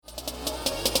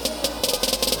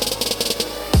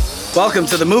Welcome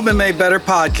to the Movement Made Better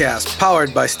podcast,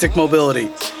 powered by Stick Mobility.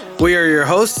 We are your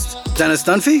hosts, Dennis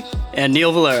Dunphy and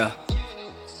Neil Valera.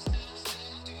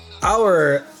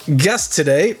 Our guest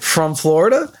today from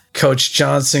Florida, Coach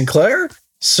John Sinclair.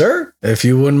 Sir, if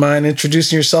you wouldn't mind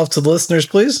introducing yourself to the listeners,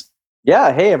 please.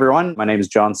 Yeah. Hey, everyone. My name is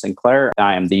John Sinclair.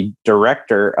 I am the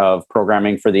director of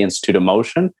programming for the Institute of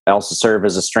Motion. I also serve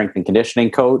as a strength and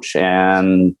conditioning coach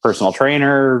and personal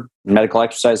trainer, medical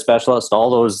exercise specialist, all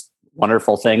those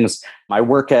wonderful things. I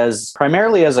work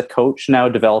primarily as a coach now,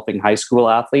 developing high school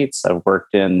athletes. I've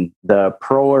worked in the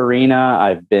pro arena.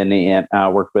 I've been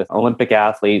worked with Olympic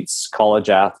athletes, college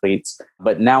athletes,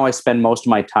 but now I spend most of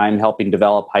my time helping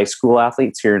develop high school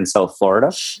athletes here in South Florida.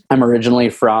 I'm originally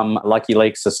from Lucky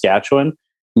Lake, Saskatchewan.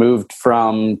 Moved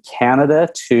from Canada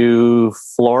to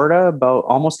Florida about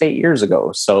almost 8 years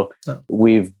ago. So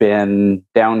we've been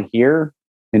down here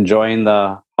enjoying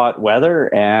the hot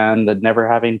weather and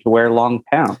never having to wear long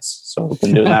pants. So we've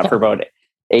been doing that for about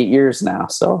 8 years now.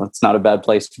 So it's not a bad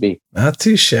place to be. Not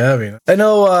too shabby. I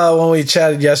know when we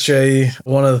chatted yesterday,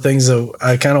 one of the things that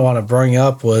I kind of want to bring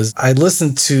up was I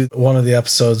listened to one of the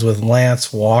episodes with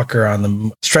Lance Walker on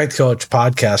the Strength Coach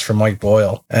podcast from Mike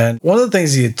Boyle. And one of the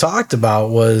things he had talked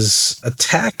about was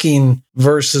attacking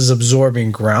versus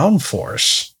absorbing ground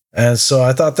force. And so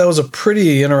I thought that was a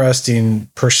pretty interesting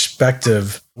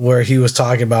perspective where he was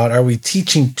talking about, are we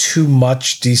teaching too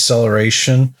much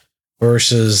deceleration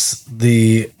versus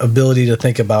the ability to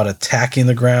think about attacking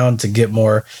the ground to get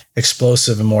more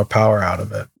explosive and more power out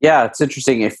of it? Yeah, it's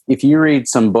interesting. If you read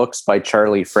some books by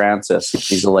Charlie Francis,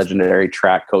 he's a legendary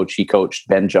track coach. He coached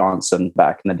Ben Johnson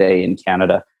back in the day in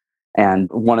Canada. And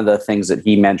one of the things that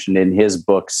he mentioned in his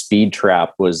book, Speed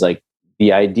Trap, was like,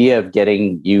 the idea of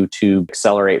getting you to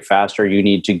accelerate faster, you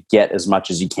need to get as much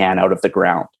as you can out of the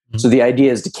ground. Mm-hmm. So the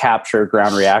idea is to capture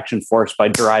ground reaction force by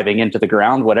driving into the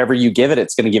ground. Whatever you give it,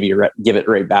 it's going to give it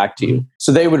right back to you.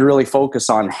 So they would really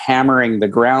focus on hammering the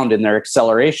ground in their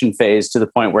acceleration phase to the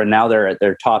point where now they're at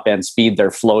their top end speed, they're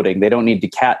floating. They don't need to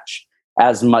catch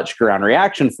as much ground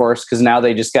reaction force because now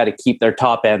they just got to keep their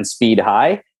top end speed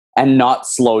high and not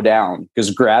slow down,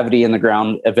 because gravity in the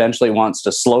ground eventually wants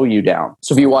to slow you down.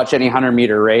 So if you watch any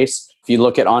 100-meter race, if you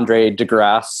look at Andre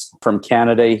DeGrasse from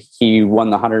Canada, he won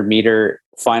the 100-meter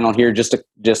final here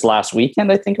just last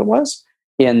weekend, I think it was,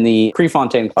 in the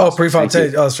Prefontaine class. Oh,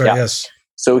 Prefontaine. Oh, sorry, yeah. Yes.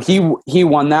 So he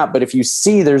won that, but if you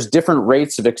see, there's different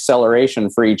rates of acceleration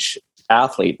for each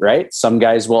athlete, right? Some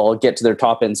guys will get to their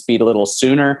top end speed a little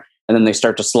sooner, and then they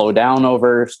start to slow down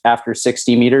after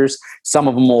 60 meters. Some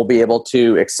of them will be able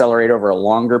to accelerate over a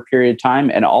longer period of time.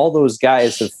 And all those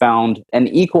guys have found an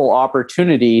equal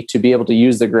opportunity to be able to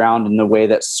use the ground in the way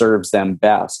that serves them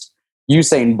best.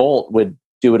 Usain Bolt would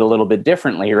do it a little bit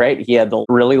differently, right? He had the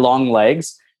really long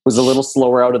legs, was a little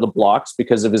slower out of the blocks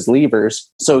because of his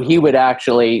levers. So he would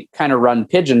actually kind of run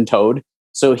pigeon-toed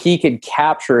so he could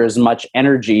capture as much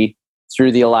energy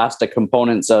through the elastic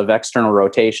components of external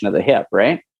rotation of the hip,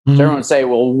 right? So everyone would say,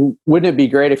 well, wouldn't it be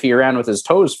great if he ran with his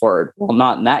toes forward? Well,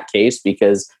 not in that case,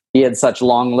 because he had such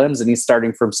long limbs and he's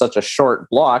starting from such a short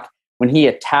block. When he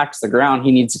attacks the ground,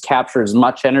 he needs to capture as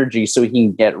much energy so he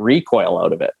can get recoil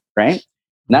out of it, right?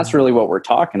 And that's really what we're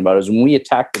talking about, is when we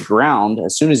attack the ground,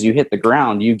 as soon as you hit the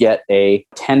ground, you get a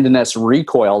tendinous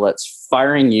recoil that's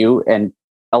firing you and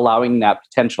allowing that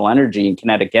potential energy and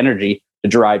kinetic energy to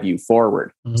drive you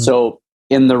forward. Mm-hmm. So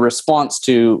in the response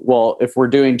to, well, if we're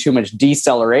doing too much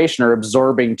deceleration or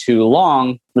absorbing too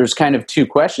long, there's kind of two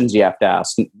questions you have to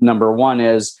ask. Number one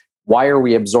is, why are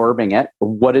we absorbing it?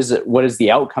 What is it? What is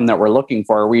the outcome that we're looking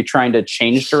for? Are we trying to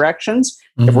change directions?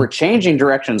 Mm-hmm. If we're changing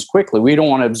directions quickly, we don't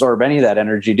want to absorb any of that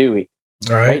energy, do we?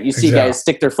 All right. You see guys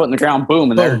stick their foot in the ground, boom,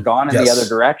 and they're gone in the other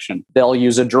direction. They'll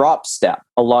use a drop step.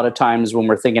 A lot of times when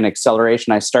we're thinking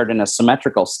acceleration, I start in a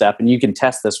symmetrical step, and you can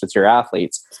test this with your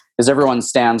athletes, is everyone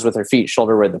stands with their feet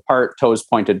shoulder width apart, toes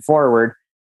pointed forward,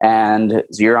 and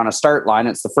you're on a start line.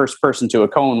 It's the first person to a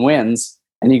cone wins,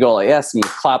 and you go like this, and you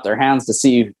clap their hands to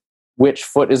see which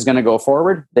foot is going to go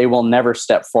forward. They will never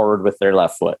step forward with their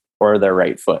left foot or their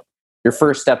right foot. Your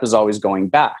first step is always going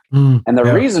back. And the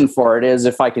reason for it is,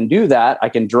 if I can do that, I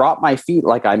can drop my feet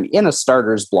like I'm in a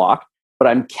starter's block, but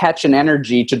I'm catching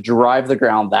energy to drive the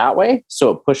ground that way.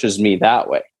 So it pushes me that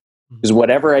way. Because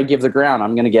whatever I give the ground,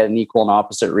 I'm going to get an equal and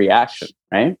opposite reaction,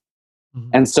 right? Mm-hmm.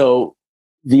 And so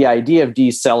the idea of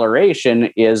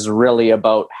deceleration is really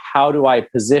about, how do I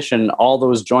position all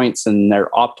those joints in their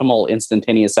optimal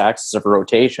instantaneous axis of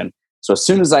rotation? So as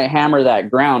soon as I hammer that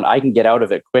ground, I can get out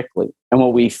of it quickly. And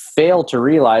what we fail to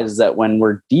realize is that when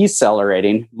we're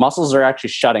decelerating, muscles are actually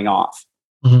shutting off.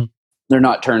 Mm-hmm. They're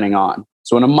not turning on. So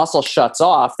So when a muscle shuts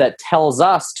off, that tells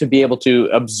us to be able to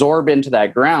absorb into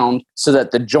that ground so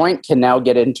that the joint can now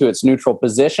get into its neutral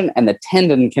position and the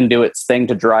tendon can do its thing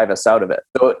to drive us out of it.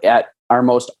 So at our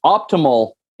most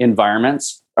optimal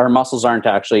environments, our muscles aren't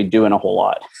actually doing a whole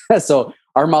lot. So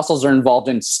our muscles are involved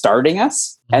in starting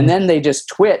us, and then they just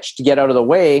twitch to get out of the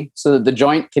way so that the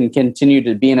joint can continue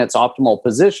to be in its optimal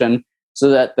position so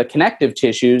that the connective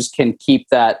tissues can keep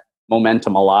that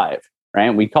momentum alive, right?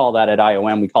 We call that at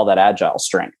IOM, we call that agile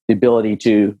strength, the ability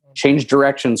to change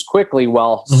directions quickly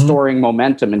while storing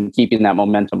momentum and keeping that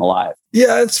momentum alive.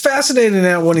 Yeah, it's fascinating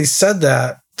that when he said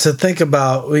that, to think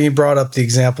about when you brought up the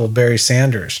example of Barry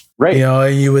Sanders, right? You know,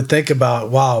 you would think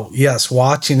about, wow, yes,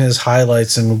 watching his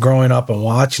highlights and growing up and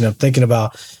watching him, thinking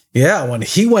about, yeah, when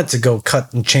he went to go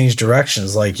cut and change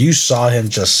directions, like you saw him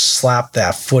just slap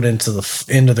that foot into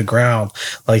the ground,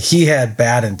 like he had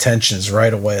bad intentions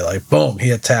right away. Like boom,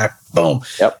 he attacked, boom.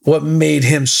 Yep. What made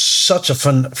him such a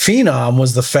phenom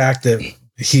was the fact that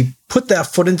he put that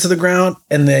foot into the ground,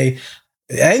 and the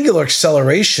angular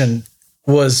acceleration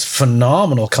was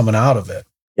phenomenal coming out of it.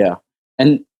 Yeah.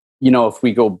 And, you know, if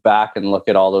we go back and look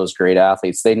at all those great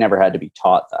athletes, they never had to be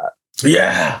taught that.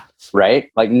 Yeah.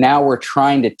 Right? Like now we're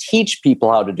trying to teach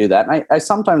people how to do that. And I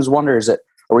sometimes wonder,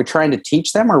 are we trying to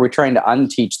teach them, or are we trying to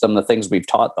unteach them the things we've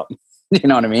taught them? You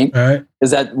know what I mean? All right. Is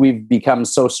that we've become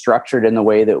so structured in the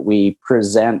way that we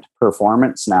present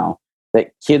performance now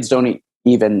that kids don't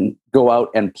even go out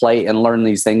and play and learn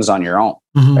these things on your own.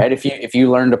 Right? If you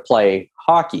learn to play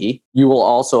hockey, you will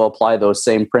also apply those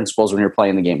same principles when you're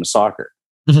playing the game of soccer.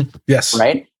 Yes.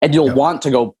 Right. And you'll want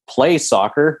to go play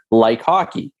soccer like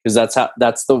hockey, because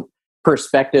that's the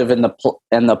perspective and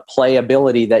the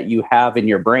playability that you have in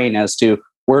your brain as to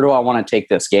where do I want to take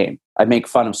this game. I make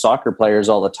fun of soccer players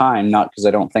all the time, not because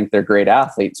I don't think they're great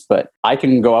athletes, but I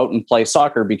can go out and play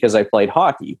soccer because I played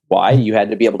hockey. Why? You had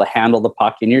to be able to handle the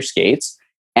puck in your skates,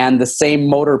 and the same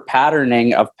motor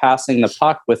patterning of passing the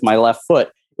puck with my left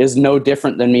foot is no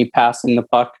different than me passing the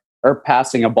puck, or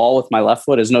passing a ball with my left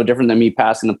foot is no different than me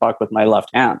passing the puck with my left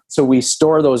hand. So we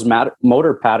store those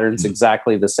motor patterns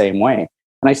exactly the same way.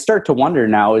 And I start to wonder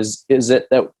now, is it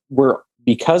that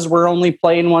because we're only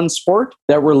playing one sport,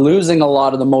 that we're losing a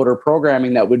lot of the motor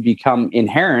programming that would become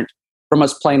inherent from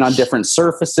us playing on different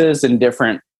surfaces and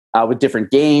different with different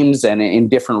games and in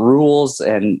different rules,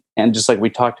 and just like we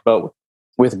talked about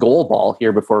with goal ball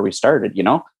here before we started, you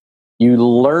know, you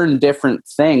learn different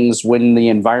things when the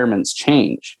environments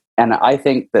change. And I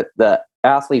think that the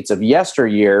athletes of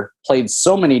yesteryear played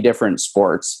so many different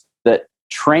sports that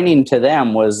training to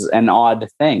them was an odd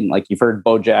thing. Like you've heard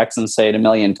Bo Jackson say it a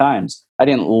million times. I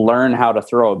didn't learn how to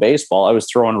throw a baseball. I was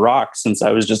throwing rocks since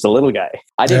I was just a little guy.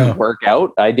 I didn't work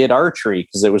out. I did archery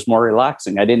because it was more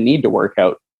relaxing. I didn't need to work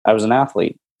out. I was an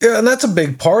athlete. Yeah, and that's a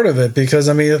big part of it, because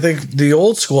I mean, I think the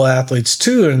old school athletes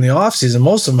too, in the off season,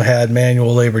 most of them had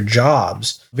manual labor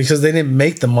jobs because they didn't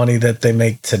make the money that they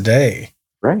make today.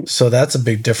 Right. So that's a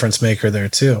big difference maker there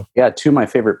too. Yeah, two of my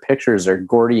favorite pictures are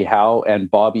Gordie Howe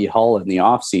and Bobby Hull in the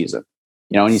off season.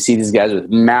 You know, and you see these guys with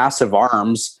massive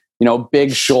arms, you know,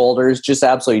 big shoulders, just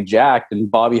absolutely jacked, and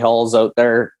Bobby Hull's out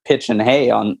there pitching hay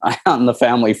on the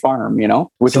family farm, you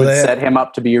know, which would set him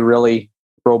up to be really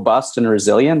robust and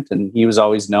resilient, and he was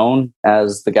always known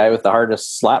as the guy with the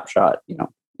hardest slap shot, you know,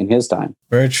 in his time.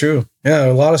 Very true.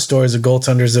 Yeah, a lot of stories of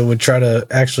goaltenders that would try to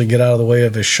actually get out of the way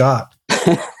of his shot.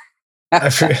 I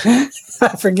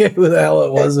forget who the hell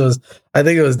it was. I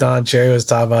think it was Don Cherry was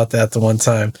talking about that the one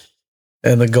time,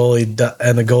 and the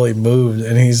goalie moved,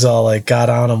 and he's all like, got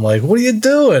on him like, "What are you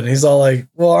doing?" He's all like,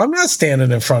 "Well, I'm not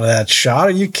standing in front of that shot.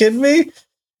 Are you kidding me?"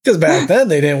 Because back then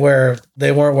they weren't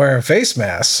wearing face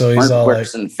masks, so he's all like,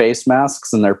 face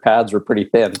masks, and their pads were pretty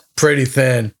thin. Pretty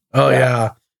thin. Oh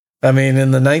yeah. I mean,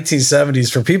 in the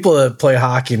 1970s, for people that play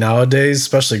hockey nowadays,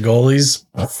 especially goalies,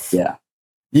 yeah,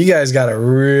 you guys got it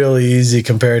really easy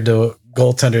compared to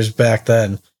goaltenders back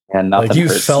then. And nothing like you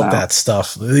hurts felt now. That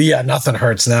stuff. Yeah, nothing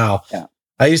hurts now. Yeah.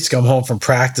 I used to come home from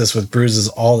practice with bruises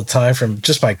all the time from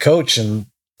just my coach, and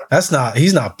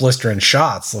he's not blistering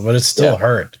shots, but it still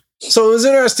hurt. So it was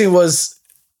interesting was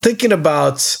thinking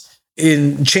about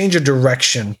in change of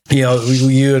direction. You know,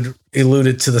 you had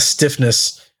alluded to the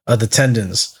stiffness of the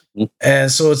tendons. Mm-hmm.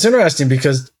 And so it's interesting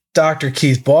because Dr.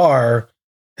 Keith Barr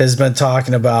has been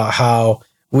talking about how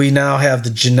we now have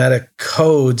the genetic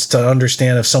codes to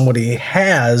understand if somebody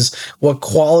has what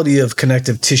quality of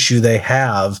connective tissue they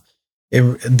have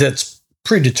that's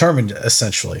predetermined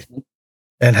essentially,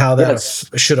 and how that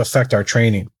should affect our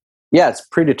training. Yeah, it's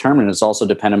predetermined. It's also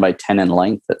dependent by tendon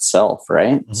length itself,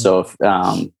 right? Mm-hmm. So, if,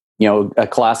 you know, a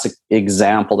classic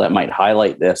example that might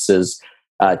highlight this is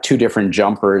two different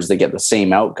jumpers that get the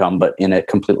same outcome, but in a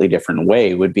completely different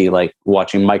way, would be like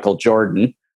watching Michael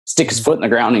Jordan stick his foot in the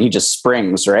ground and he just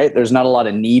springs, right? There's not a lot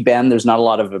of knee bend. There's not a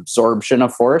lot of absorption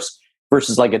of force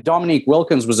versus like a Dominique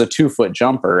Wilkins was a 2-foot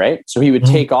jumper, right? So he would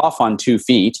take off on 2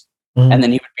 feet and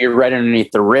then he would be right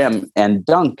underneath the rim and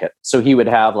dunk it. So he would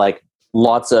have like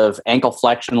lots of ankle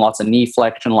flexion, lots of knee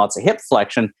flexion, lots of hip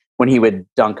flexion when he would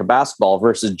dunk a basketball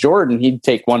versus Jordan. He'd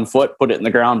take 1 foot, put it in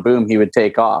the ground, boom, he would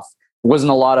take off.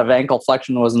 Wasn't a lot of ankle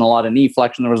flexion, there wasn't a lot of knee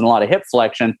flexion, there wasn't a lot of hip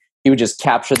flexion. He would just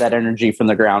capture that energy from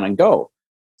the ground and go.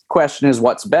 Question is,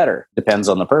 what's better? Depends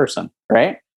on the person,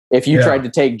 right? If you tried to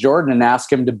take Jordan and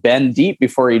ask him to bend deep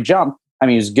before he jumped, I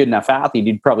mean, he's a good enough athlete,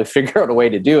 he'd probably figure out a way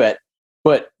to do it,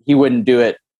 but he wouldn't do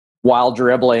it while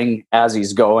dribbling as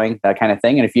he's going, that kind of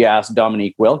thing. And if you ask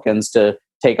Dominique Wilkins to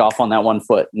take off on that 1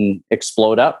 foot and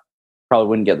explode up, probably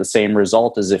wouldn't get the same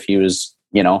result as if he was,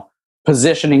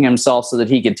 positioning himself so that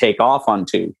he could take off on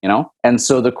 2, And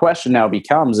so the question now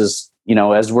becomes is,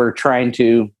 as we're trying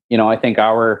to, I think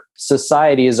our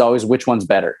society is always which one's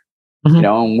better,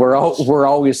 and we're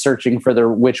always searching for the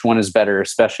which one is better,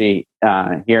 especially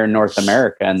here in North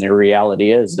America. And the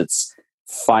reality is it's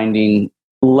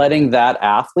letting that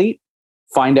athlete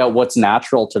find out what's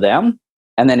natural to them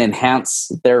and then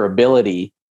enhance their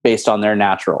ability based on their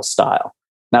natural style.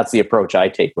 That's the approach I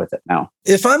take with it now.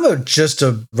 If I'm just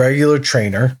a regular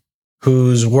trainer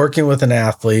who's working with an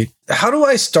athlete, how do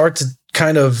I start to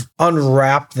kind of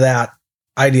unwrap that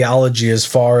ideology as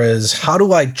far as how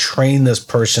do I train this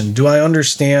person? Do I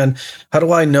understand? How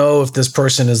do I know if this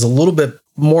person is a little bit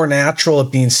more natural at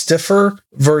being stiffer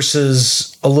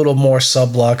versus a little more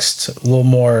subluxed, a little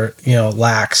more,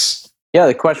 lax? Yeah,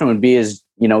 the question would be is,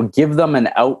 give them an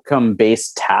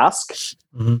outcome-based task,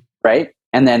 right?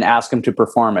 And then ask them to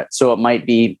perform it. So it might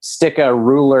be stick a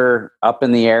ruler up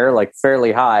in the air, like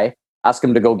fairly high, ask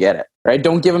them to go get it, right?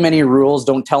 Don't give them any rules.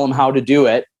 Don't tell them how to do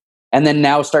it. And then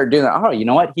now start doing that. Oh, you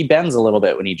know what? He bends a little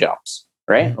bit when he jumps,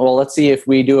 right? Well, let's see if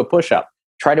we do a push-up.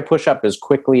 Try to push up as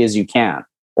quickly as you can.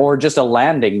 Or just a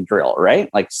landing drill, right?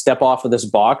 Like step off of this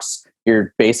box,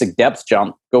 your basic depth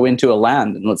jump, go into a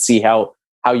land, and let's see how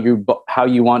you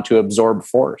want to absorb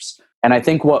force. And I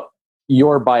think what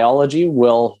your biology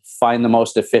will find the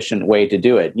most efficient way to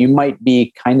do it. You might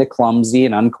be kind of clumsy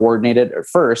and uncoordinated at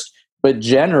first, but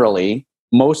generally,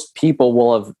 most people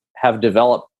will have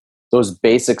developed those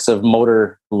basics of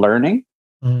motor learning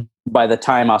by the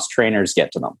time us trainers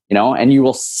get to them, and you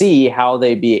will see how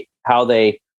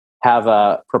they have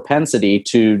a propensity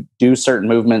to do certain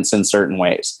movements in certain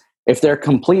ways. If they're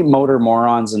complete motor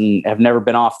morons and have never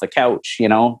been off the couch,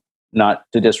 not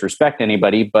to disrespect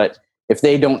anybody, but if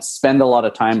they don't spend a lot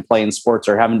of time playing sports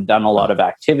or haven't done a lot of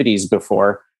activities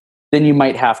before, then you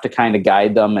might have to kind of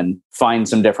guide them and find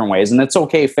some different ways. And it's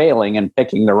okay failing and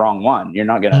picking the wrong one. You're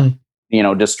not going to,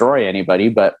 destroy anybody,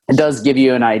 but it does give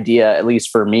you an idea, at least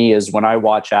for me, is when I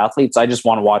watch athletes, I just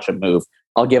want to watch them move.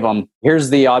 I'll give them, here's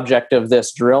the object of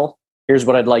this drill. Here's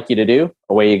what I'd like you to do.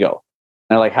 Away you go.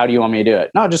 And they're like, how do you want me to do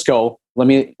it? No, just go. Let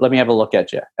me have a look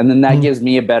at you. And then that gives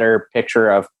me a better picture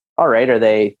of, all right, are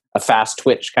they a fast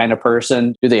twitch kind of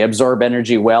person? Do they absorb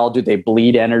energy well? Do they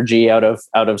bleed energy out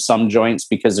of some joints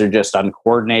because they're just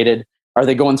uncoordinated? Are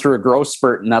they going through a growth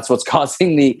spurt and that's what's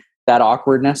causing that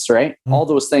awkwardness, right? All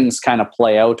those things kind of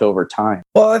play out over time.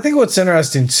 Well, I think what's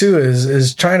interesting too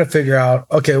is trying to figure out,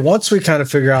 okay, once we kind of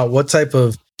figure out what type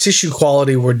of tissue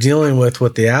quality we're dealing with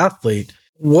the athlete,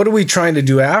 what are we trying to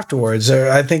do afterwards?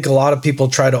 I think a lot of people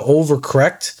try to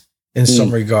overcorrect in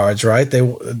some regards, right?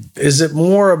 Is it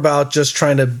more about just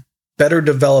trying to better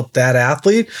develop that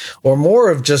athlete, or more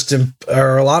of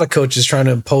or a lot of coaches trying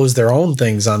to impose their own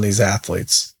things on these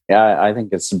athletes? Yeah, I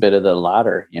think it's a bit of the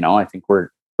latter. I think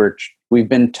we've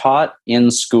been taught in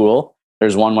school,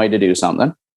 there's one way to do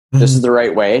something. This is the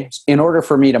right way. In order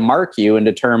for me to mark you and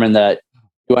determine that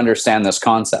you understand this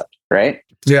concept, right?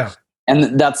 Yeah.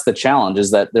 And that's the challenge,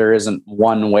 is that there isn't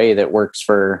one way that works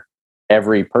for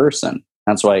every person.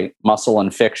 That's why Muscle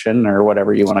and Fiction, or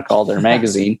whatever you want to call their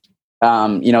magazine,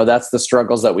 that's the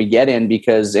struggles that we get in,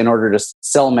 because in order to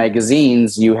sell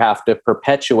magazines, you have to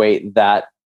perpetuate that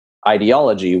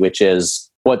ideology, which is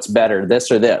what's better,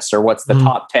 this or this, or what's the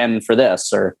top 10 for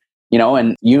this, or,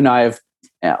 and you and I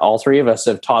all three of us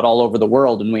have taught all over the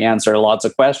world, and we answer lots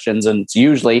of questions, and it's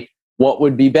usually what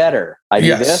would be better. I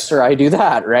do this or I do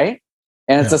that, right?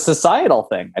 And it's a societal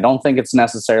thing. I don't think it's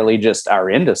necessarily just our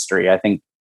industry. I think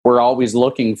we're always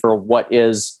looking for what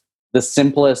is the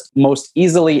simplest, most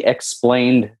easily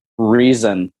explained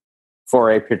reason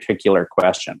for a particular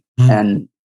question. And,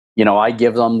 I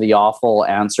give them the awful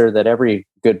answer that every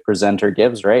good presenter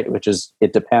gives, right? Which is,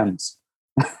 it depends.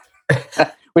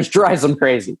 which drives them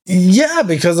crazy. Yeah,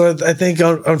 because I think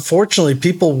unfortunately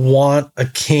people want a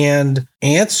canned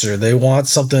answer. They want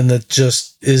something that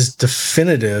just is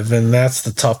definitive, and that's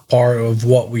the tough part of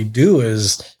what we do.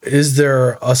 Is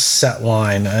there a set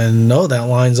line? And no, that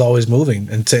line's always moving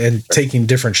and taking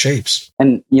different shapes.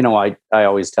 And I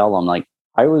always tell them, like,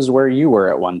 I was where you were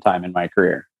at one time in my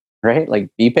career, right? Like,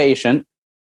 be patient.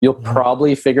 You'll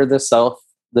probably figure this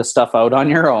stuff out on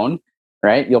your own,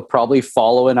 right? You'll probably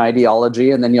follow an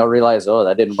ideology, and then you'll realize, oh,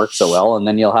 that didn't work so well. And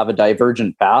then you'll have a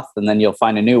divergent path, and then you'll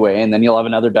find a new way, and then you'll have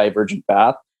another divergent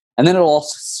path. And then it'll all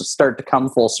start to come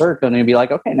full circle, and you'll be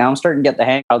like, okay, now I'm starting to get the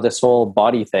hang of how this whole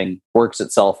body thing works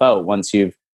itself out. Once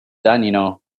you've done,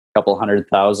 a couple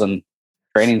 100,000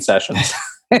 training sessions,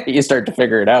 you start to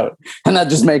figure it out. And that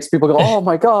just makes people go, oh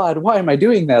my God, why am I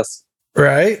doing this?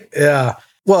 Right? Yeah.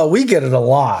 Well, we get it a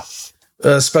lot,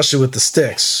 especially with the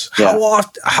sticks. Yeah.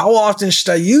 How often should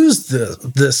I use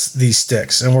these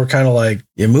sticks? And we're kind of like,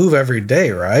 you move every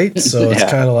day, right? So it's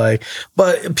kind of like,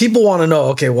 but people want to know,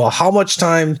 okay, well, how much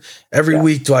time every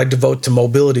week do I devote to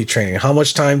mobility training? How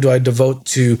much time do I devote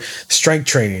to strength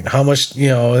training? How much,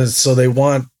 so they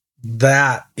want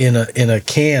that in a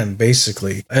can,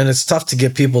 basically. And it's tough to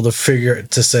get people to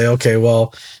say, okay,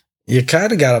 well, you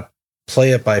kind of got to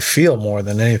play it by feel more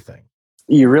than anything.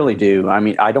 You really do. I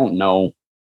mean, I don't know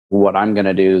what I'm going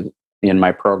to do in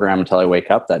my program until I wake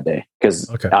up that day, because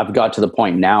I've got to the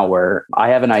point now where I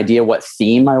have an idea what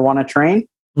theme I want to train.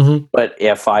 Mm-hmm. But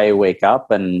if I wake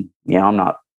up and, I'm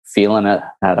not feeling it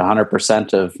at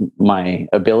 100% of my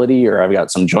ability, or I've got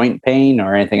some joint pain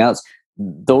or anything else,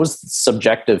 those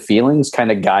subjective feelings kind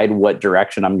of guide what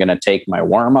direction I'm going to take my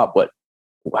warm up,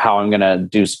 how I'm going to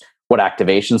do, what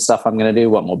activation stuff I'm going to do,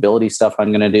 what mobility stuff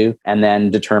I'm going to do, and then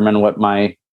determine what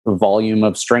my volume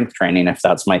of strength training, if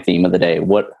that's my theme of the day,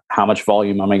 how much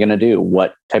volume am I going to do?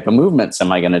 What type of movements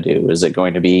am I going to do? Is it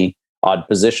going to be odd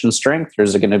position strength, or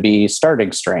is it going to be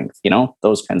starting strength?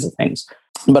 Those kinds of things.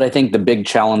 But I think the big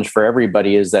challenge for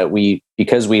everybody is that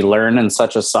because we learn in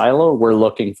such a silo, we're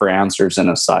looking for answers in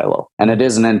a silo. And it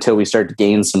isn't until we start to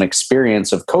gain some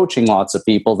experience of coaching lots of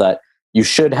people that you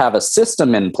should have a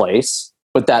system in place.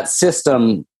 But that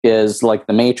system is like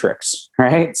the matrix,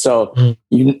 right? So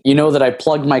you know that I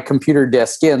plugged my computer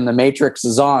disk in, the matrix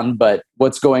is on, but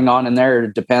what's going on in there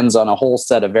depends on a whole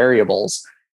set of variables.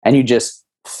 And you just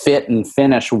fit and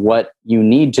finish what you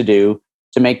need to do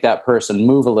to make that person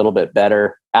move a little bit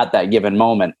better at that given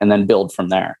moment, and then build from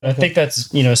there. I think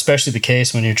that's, especially the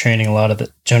case when you're training a lot of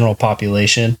the general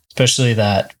population, especially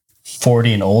that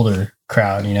 40 and older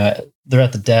crowd. They're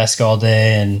at the desk all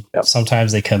day, and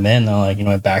sometimes they come in, they're like,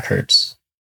 my back hurts.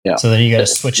 Yeah. So then you got to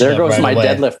switch it up. There goes right my away.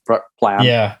 deadlift plan.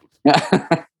 Yeah.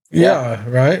 Yeah.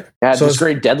 Right. Yeah. This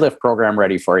great deadlift program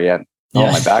ready for you.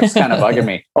 Oh, my back's kind of bugging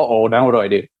me. Now what do I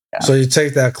do? Yeah. So you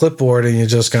take that clipboard and you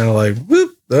just kind of like,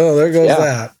 whoop, oh, there goes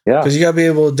that. Yeah. Because you got to be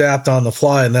able to adapt on the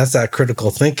fly, and that's that critical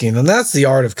thinking. And that's the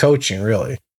art of coaching,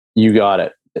 really. You got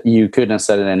it. You couldn't have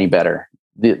said it any better.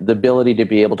 The ability to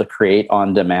be able to create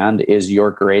on demand is your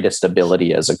greatest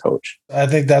ability as a coach. I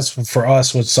think that's for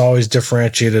us what's always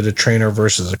differentiated a trainer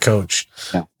versus a coach.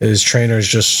 Is trainers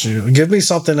just give me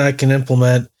something I can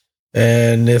implement,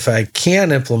 and if I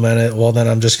can't implement it, well, then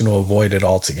I'm just going to avoid it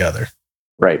altogether.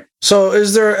 Right. So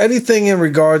is there anything in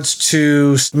regards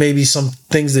to maybe some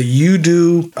things that you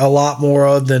do a lot more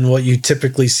of than what you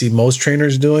typically see most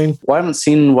trainers doing? Well, I haven't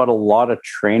seen what a lot of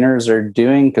trainers are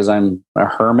doing because I'm a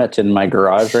hermit in my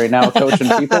garage right now coaching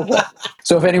people.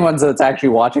 So if anyone's that's actually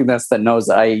watching this that knows,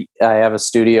 I have a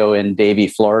studio in Davie,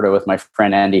 Florida with my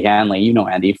friend Andy Hanley. You know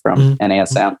Andy from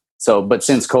NASM. So, but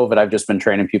since COVID, I've just been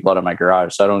training people out of my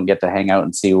garage, so I don't get to hang out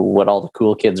and see what all the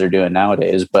cool kids are doing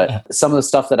nowadays. But some of the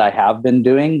stuff that I have been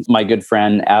doing, my good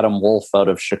friend Adam Wolf out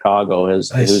of Chicago, who's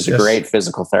a great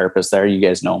physical therapist there. You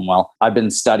guys know him well. I've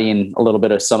been studying a little bit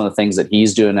of some of the things that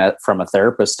he's doing from a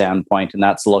therapist standpoint, and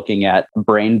that's looking at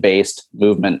brain-based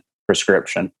movement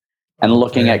prescription and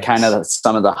looking at kind of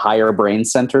some of the higher brain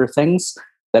center things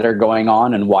that are going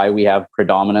on and why we have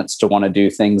predominance to want to do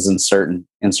things in certain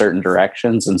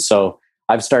directions. And so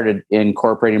I've started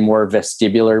incorporating more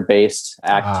vestibular based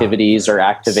activities or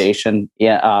activation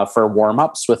for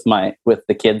warm-ups with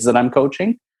the kids that I'm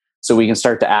coaching. So we can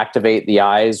start to activate the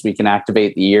eyes, we can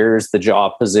activate the ears, the jaw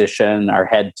position, our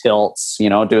head tilts,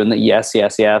 doing the yes,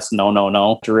 yes, yes, no, no,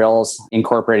 no drills,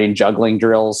 incorporating juggling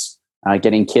drills,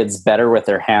 getting kids better with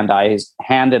their hand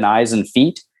and eyes and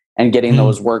feet, and getting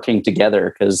those working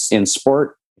together. Because in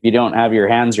sport, if you don't have your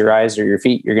hands, your eyes, or your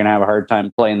feet, you're going to have a hard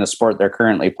time playing the sport they're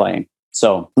currently playing.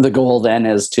 So the goal then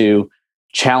is to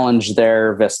challenge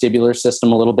their vestibular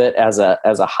system a little bit as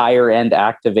a higher end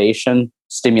activation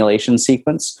stimulation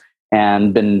sequence,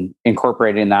 and been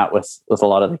incorporating that with a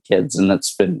lot of the kids. And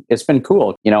it's been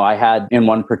cool. You know, I had in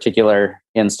one particular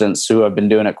instance who I've been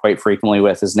doing it quite frequently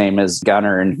with, his name is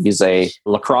Gunner, and he's a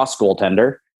lacrosse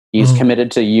goaltender. He's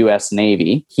committed to US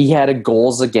Navy. He had a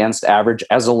goals against average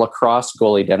as a lacrosse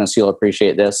goalie, Dennis, you'll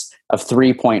appreciate this, of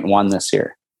 3.1 this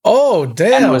year. Oh,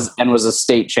 damn. And was a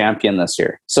state champion this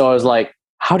year. So I was like,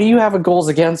 how do you have a goals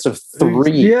against of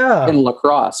 3 in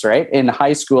lacrosse, right? In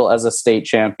high school as a state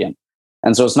champion.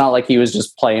 And so it's not like he was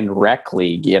just playing rec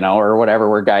league, you know, or whatever,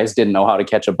 where guys didn't know how to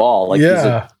catch a ball. Like,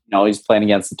 he's playing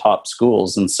against the top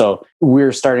schools. And so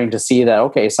we're starting to see that,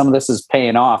 okay, some of this is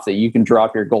paying off, that you can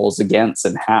drop your goals against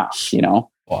in half, you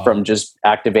know, from just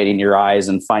activating your eyes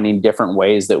and finding different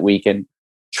ways that we can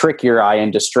trick your eye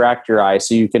and distract your eye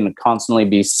so you can constantly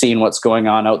be seeing what's going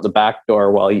on out the back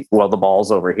door while the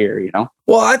ball's over here, you know?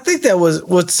 Well, I think that was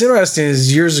what's interesting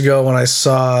is years ago when I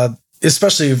saw,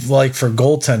 especially like for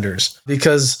goaltenders,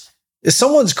 because if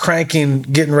someone's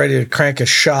getting ready to crank a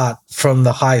shot from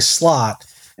the high slot,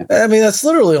 I mean, that's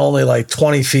literally only like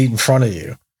 20 feet in front of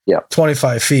you. Yeah.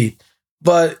 25 feet.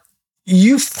 But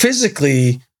you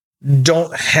physically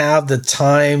don't have the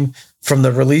time from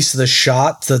the release of the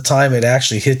shot to the time it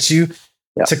actually hits you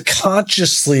to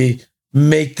consciously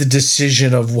make the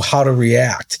decision of how to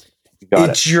react.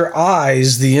 It's your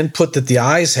eyes, the input that the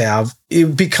eyes have,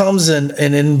 it becomes an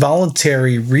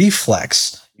involuntary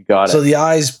reflex. You got it. So the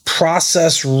eyes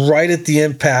process right at the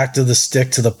impact of the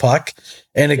stick to the puck.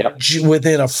 And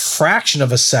within a fraction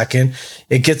of a second,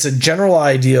 it gets a general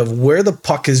idea of where the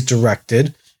puck is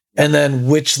directed and then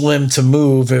which limb to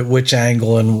move at which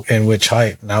angle and which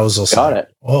height. And I was also got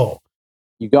it. Oh.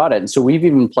 You got it. And so we've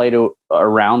even played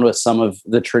around with some of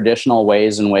the traditional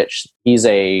ways in which he's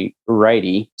a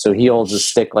righty. So he holds a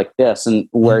stick like this, and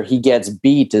where he gets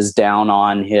beat is down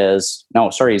on he's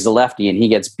a lefty, and he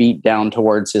gets beat down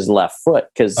towards his left foot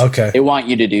because they want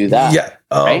you to do that. Yeah.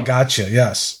 Oh, right? Gotcha.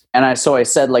 Yes. And I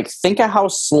said, like, think of how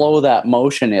slow that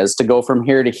motion is to go from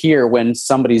here to here when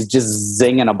somebody's just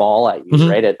zinging a ball at you,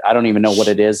 right? I don't even know what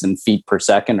it is in feet per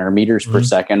second or meters per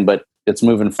second, but it's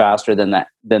moving faster than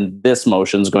this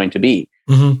motion is going to be.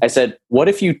 I said, what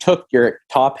if you took your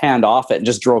top hand off it and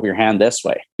just drove your hand this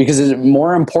way? Because is it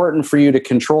more important for you to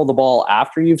control the ball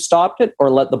after you've stopped it or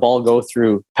let the ball go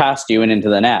through past you and into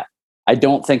the net? I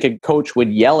don't think a coach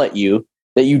would yell at you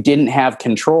that you didn't have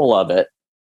control of it.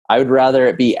 I would rather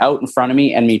it be out in front of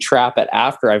me and me trap it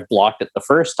after I've blocked it the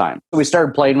first time. So we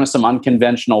started playing with some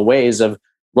unconventional ways of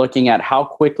looking at how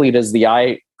quickly does the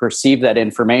eye perceive that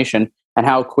information and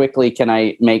how quickly can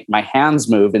I make my hands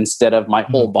move instead of my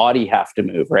whole body have to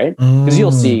move, right? Because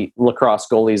you'll see lacrosse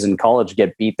goalies in college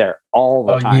get beat there all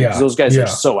the time. Yeah. Those guys are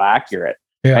so accurate.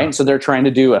 Yeah. Right? So they're trying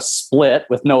to do a split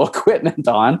with no equipment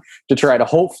on to try to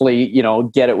hopefully,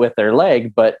 get it with their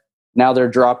leg. But now they're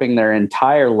dropping their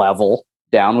entire level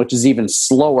down, which is even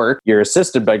slower. You're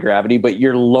assisted by gravity, but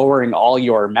you're lowering all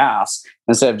your mass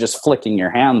instead of just flicking your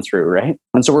hand through, right?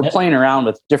 And so we're playing around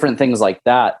with different things like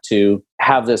that to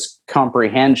have this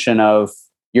comprehension of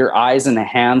your eyes and the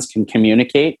hands can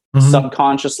communicate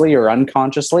subconsciously or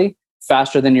unconsciously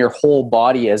faster than your whole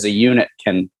body as a unit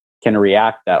can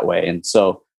react that way. And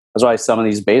so that's why some of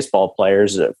these baseball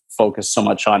players focus so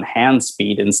much on hand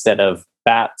speed instead of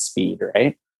bat speed,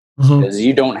 right? Because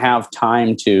you don't have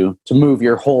time to move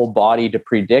your whole body to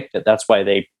predict it. That's why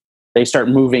they start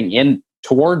moving in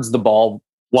towards the ball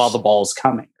while the ball's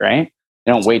coming, right?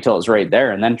 They don't wait till it's right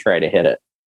there and then try to hit it.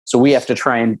 So we have to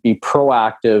try and be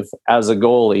proactive as a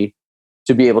goalie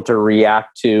to be able to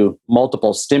react to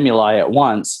multiple stimuli at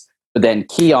once, but then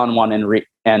key on one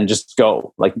and just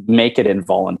go, like, make it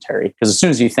involuntary. Because as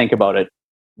soon as you think about it,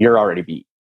 you're already beat.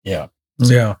 Yeah.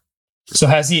 Yeah. So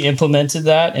has he implemented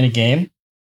that in a game?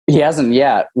 He hasn't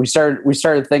yet. We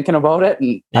started thinking about it,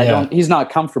 and he's not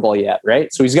comfortable yet,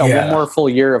 right? So he's got one more full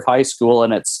year of high school,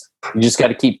 and you just got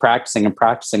to keep practicing and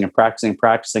practicing and practicing and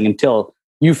practicing until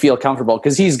you feel comfortable.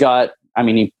 Because he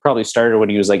probably started when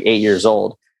he was like 8 years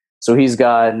old. So he's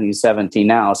 17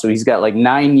 now. So he's got like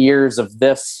 9 years of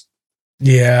this.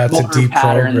 Yeah, it's a deep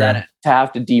pattern that to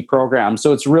have to deprogram.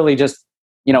 So it's really just,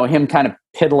 him kind of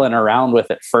piddling around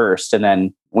with it first. And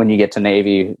then when you get to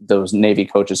Navy, those Navy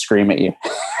coaches scream at you.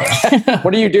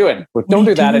 What are you doing? Don't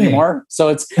do that anymore. So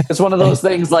it's one of those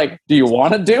things like, do you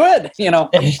want to do it?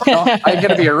 I'm going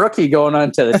to be a rookie going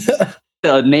on to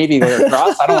the Navy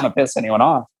lacrosse. I don't want to piss anyone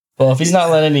off. Well, if he's not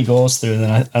letting any goals through,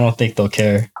 then I don't think they'll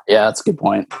care. Yeah, that's a good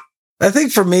point. I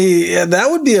think for me, that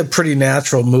would be a pretty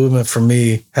natural movement for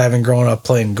me, having grown up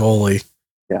playing goalie.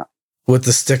 Yeah. With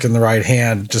the stick in the right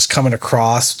hand, just coming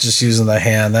across, just using the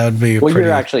hand. That would be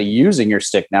you're actually using your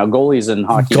stick now. Goalies in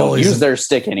hockey don't use their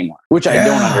stick anymore, which I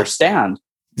don't understand.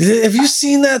 Have you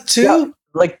seen that too? Yeah,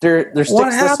 like they're What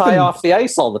sticks this high happened? off the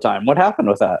ice all the time. What happened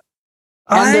with that?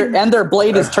 And their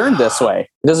blade is turned this way.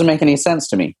 It doesn't make any sense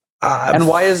to me. And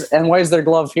why is their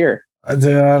glove here?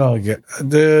 Dude, I don't get,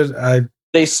 dude.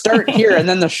 They start here and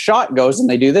then the shot goes and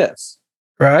they do this.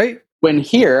 Right? When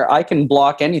here, I can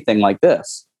block anything like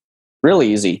this. Real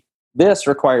easy. This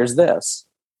requires this.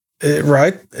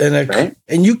 Right? And Right?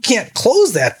 and you can't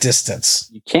close that distance.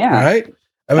 You can't. Right?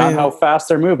 I Not mean, how fast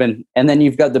they're moving. And then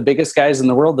you've got the biggest guys in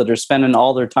the world that are spending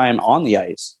all their time on the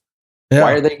ice. yeah.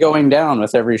 Why are they going down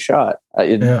with every shot?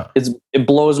 It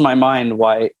blows my mind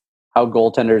how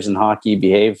goaltenders in hockey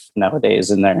behave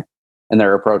nowadays in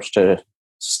their approach to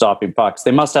stopping pucks.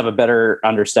 They must have a better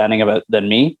understanding of it than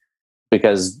me,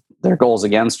 because their goals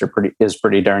against is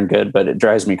pretty darn good, but it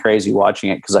drives me crazy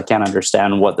watching it because I can't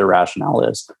understand what the rationale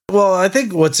is. Well, I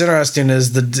think what's interesting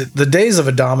is the days of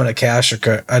a Dominik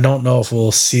Hasek. I don't know if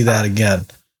we'll see that again,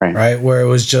 right? Where it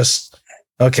was just,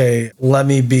 okay, let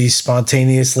me be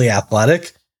spontaneously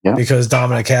athletic, because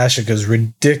Dominik Hasek is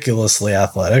ridiculously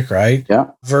athletic, right? Yeah.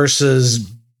 Versus,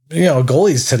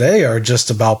 goalies today are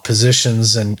just about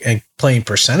positions and playing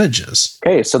percentages.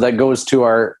 Okay, so that goes to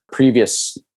our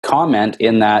previous comment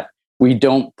in that we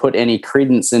don't put any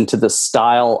credence into the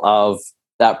style of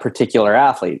that particular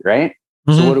athlete, right?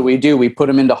 Mm-hmm. So what do? We put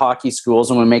them into hockey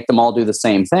schools and we make them all do the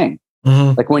same thing.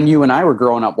 Mm-hmm. Like when you and I were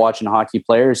growing up watching hockey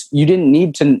players, you didn't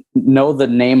need to know the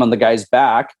name on the guy's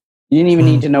back. You didn't even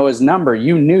need to know his number.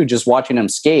 You knew just watching him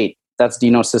skate, that's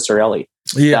Dino Ciccarelli.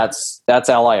 Yeah. That's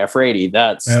Eli Afraidy.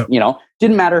 That's,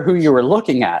 didn't matter who you were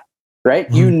looking at, right?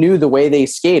 Mm-hmm. You knew the way they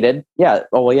skated. Yeah.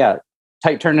 Oh, well, yeah.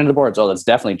 Tight turn into the boards. Oh, that's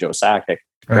definitely Joe Sakic,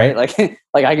 right? Like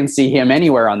I can see him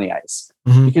anywhere on the ice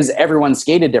because everyone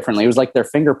skated differently. It was like their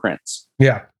fingerprints.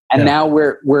 Yeah. And now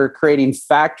we're creating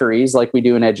factories like we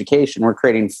do in education. We're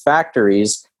creating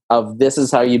factories of this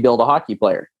is how you build a hockey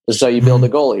player. This is how you build a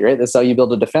goalie, right? This is how you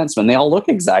build a defenseman. They all look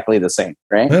exactly the same,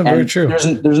 right? Yeah, very true.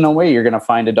 There's no way you're going to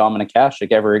find a Dominik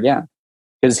Hasek ever again.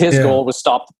 Because his goal was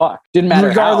stop the puck. Didn't matter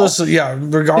regardless how.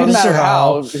 Regardless of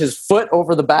how. His foot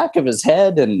over the back of his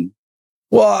head and...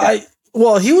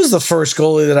 Well, he was the first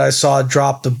goalie that I saw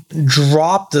drop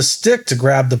the stick to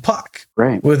grab the puck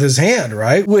with his hand,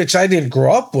 right? Which I didn't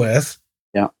grow up with.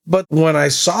 Yeah. But when I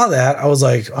saw that, I was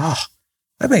like, oh,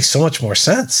 that makes so much more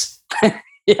sense.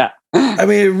 Yeah. I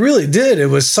mean, it really did. It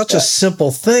was such a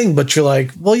simple thing, but you're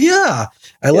like, well, yeah,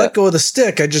 I let go of the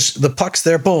stick. The puck's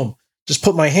there, boom. Just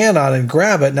put my hand on it and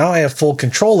grab it. Now I have full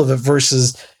control of it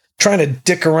versus trying to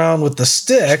dick around with the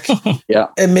stick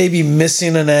and maybe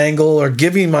missing an angle or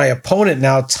giving my opponent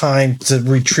now time to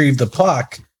retrieve the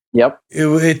puck. Yep.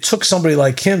 It took somebody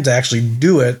like him to actually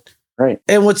do it. Right.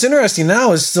 And what's interesting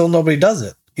now is still nobody does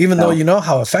it, even though you know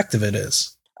how effective it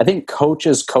is. I think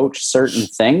coaches coach certain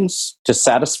things to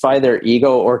satisfy their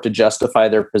ego or to justify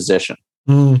their position.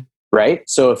 Right?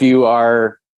 So if you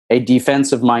are a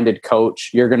defensive-minded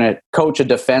coach, you're going to coach a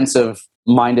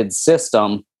defensive-minded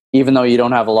system even though you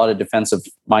don't have a lot of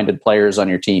defensive-minded players on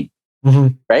your team,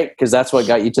 right? Because that's what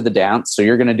got you to the dance. So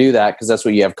you're going to do that because that's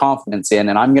what you have confidence in.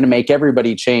 And I'm going to make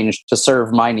everybody change to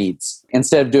serve my needs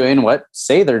instead of doing what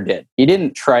Sather did. He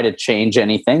didn't try to change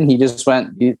anything. He just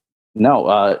went, give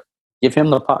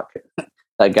him the puck.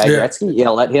 That guy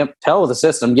Gretzky, let him tell the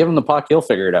system, give him the puck, he'll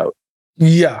figure it out.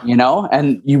 Yeah.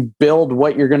 And you build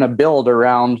what you're going to build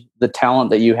around the talent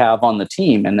that you have on the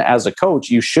team. And as a coach,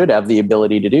 you should have the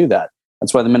ability to do that.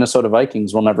 That's why the Minnesota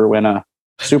Vikings will never win a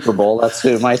Super Bowl. That's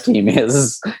who my team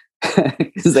is.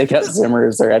 Because they got Zimmer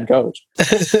as their head coach.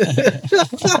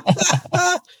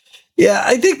 Yeah,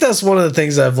 I think that's one of the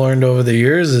things I've learned over the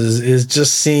years is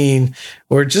just seeing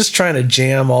we're just trying to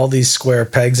jam all these square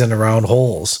pegs into round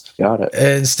holes. Got it.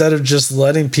 Instead of just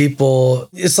letting people,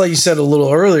 it's like you said a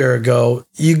little earlier ago,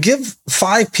 you give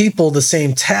 5 people the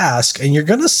same task and you're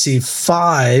going to see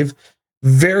 5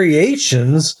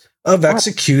 variations of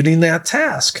executing that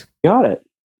task. Got it.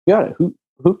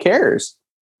 Who cares?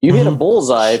 You hit a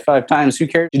bullseye 5 times. Who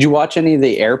cares? Did you watch any of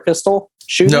the air pistol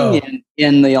shooting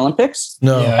in the Olympics?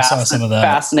 No. Yeah, I saw some of that.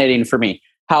 Fascinating for me.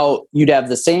 How you'd have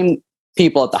the same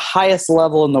people at the highest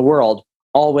level in the world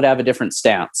all would have a different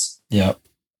stance. Yep.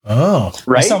 Oh.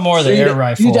 Right? I saw more of the air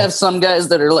rifle. You'd have some guys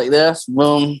that are like this,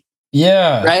 boom.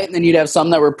 Yeah. Right? And then you'd have some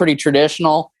that were pretty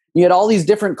traditional. You had all these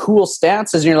different cool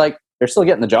stances, and you're like, they're still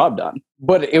getting the job done.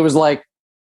 But it was like,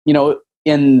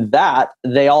 in that,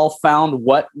 they all found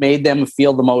what made them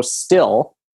feel the most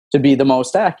still to be the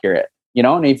most accurate.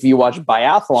 And if you watch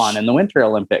biathlon in the Winter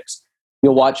Olympics,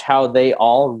 you'll watch how they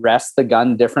all rest the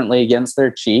gun differently against their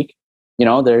cheek.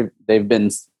 They've been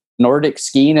Nordic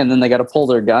skiing, and then they got to pull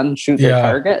their gun, shoot their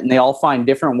target, and they all find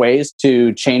different ways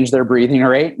to change their breathing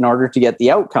rate in order to get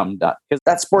the outcome done. Because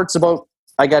that sport's about,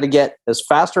 I got to get as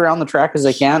fast around the track as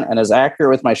I can and as accurate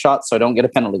with my shots so I don't get a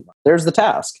penalty. There's the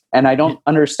task. And I don't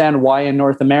understand why in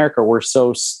North America we're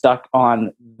so stuck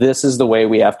on this is the way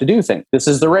we have to do things. This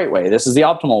is the right way. This is the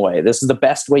optimal way. This is the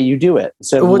best way you do it.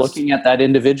 So looking at that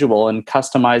individual and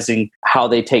customizing how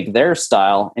they take their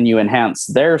style and you enhance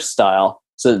their style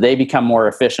so that they become more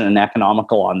efficient and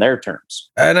economical on their terms.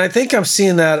 And I think I'm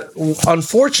seeing that,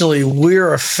 unfortunately,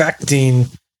 we're affecting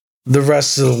the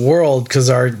rest of the world because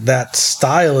that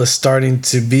style is starting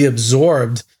to be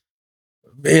absorbed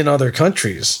in other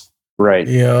countries. Right.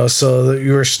 So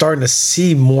you're starting to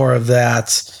see more of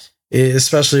that,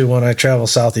 especially when I travel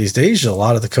Southeast Asia. A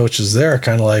lot of the coaches there are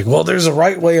kind of like, well, there's a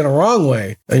right way and a wrong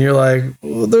way. And you're like,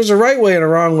 well, there's a right way and a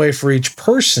wrong way for each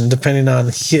person, depending on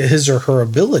his or her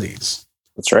abilities.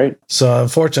 That's right. So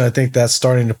unfortunately, I think that's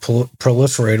starting to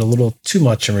proliferate a little too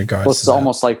much in regards to it's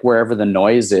almost like wherever the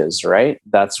noise is, right?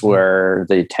 That's where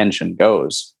the attention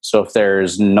goes. So if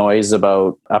there's noise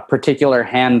about a particular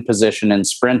hand position in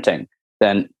sprinting,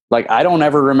 then like I don't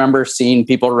ever remember seeing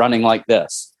people running like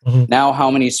this. Mm-hmm. Now,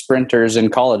 how many sprinters in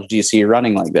college do you see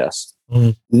running like this?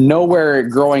 Mm-hmm. Nowhere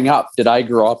growing up did I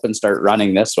grow up and start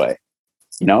running this way.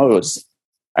 It was,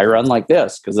 I run like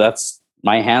this because that's,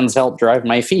 my hands help drive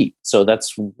my feet. So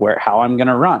that's how I'm going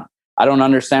to run. I don't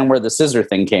understand where the scissor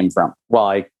thing came from. Well,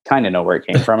 I kind of know where it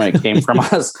came from. It came from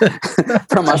us,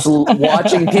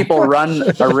 watching people run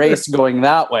a race going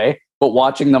that way, but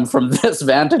watching them from this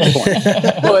vantage point.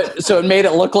 So it made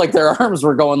it look like their arms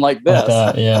were going like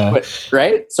this.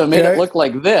 Right? So it made it look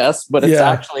like this, but it's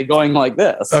actually going like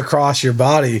this. Across your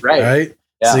body, right?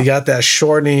 Yeah. So you got that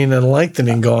shortening and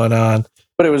lengthening going on.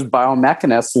 But it was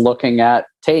biomechanists looking at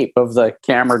tape of the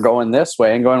camera going this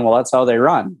way and going, well, that's how they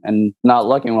run, and not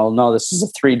looking, well, no, this is a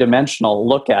 3-dimensional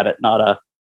look at it, not a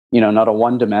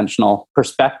 1-dimensional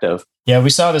perspective. Yeah,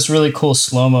 we saw this really cool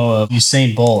slow-mo of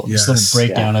Usain Bolt, this little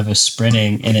breakdown of his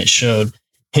sprinting, and it showed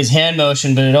his hand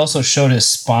motion, but it also showed his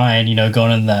spine,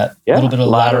 going in that little bit of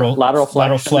lateral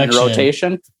flexion,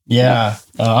 rotation. Yeah.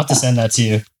 I'll have to send that to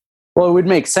you. Well, it would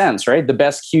make sense, right? The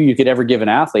best cue you could ever give an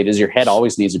athlete is your head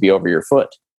always needs to be over your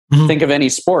foot. Mm-hmm. Think of any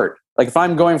sport. Like if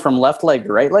I'm going from left leg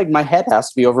to right leg, my head has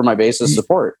to be over my base of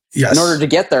support. Yes. In order to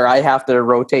get there, I have to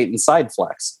rotate and side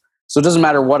flex. So it doesn't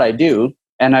matter what I do.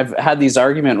 And I've had these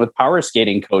arguments with power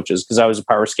skating coaches because I was a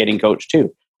power skating coach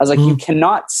too. I was like, you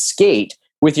cannot skate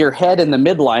with your head in the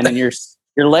midline and your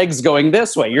legs going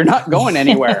this way. You're not going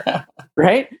anywhere,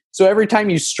 right? So every time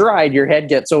you stride, your head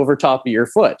gets over top of your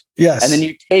foot. Yes. And then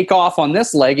you take off on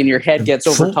this leg and your head gets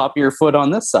over top of your foot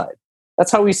on this side.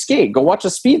 That's how we skate. Go watch a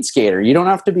speed skater. You don't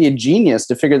have to be a genius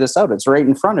to figure this out. It's right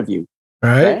in front of you.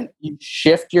 Right? You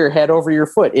shift your head over your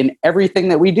foot in everything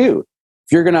that we do.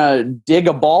 If you're going to dig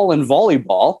a ball in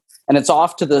volleyball and it's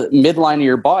off to the midline of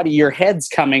your body, your head's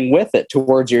coming with it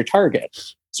towards your target.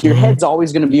 So your head's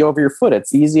always going to be over your foot. It's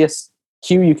the easiest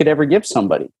cue you could ever give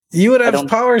somebody. You would have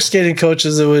power skating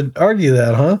coaches that would argue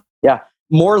that, huh? Yeah.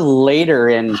 More later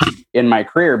in my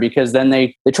career, because then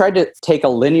they tried to take a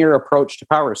linear approach to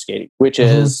power skating, which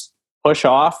is push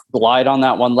off, glide on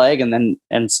that one leg,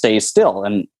 and stay still.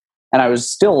 And I was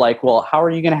still like, well, how are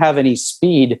you going to have any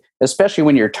speed, especially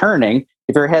when you're turning,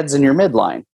 if your head's in your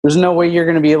midline? There's no way you're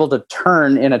going to be able to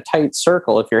turn in a tight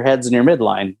circle if your head's in your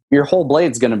midline. Your whole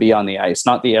blade's going to be on the ice,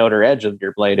 not the outer edge of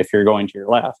your blade if you're going to your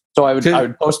left. So I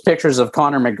would post pictures of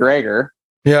Conor McGregor.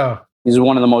 Yeah. He's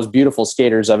one of the most beautiful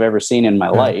skaters I've ever seen in my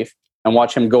life. And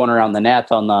watch him going around the net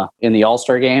in the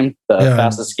All-Star game, the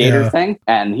fastest skater thing.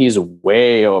 And he's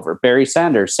way over. Barry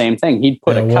Sanders, same thing. He'd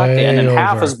put a cut in and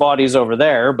half his body's over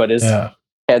there, but his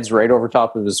head's right over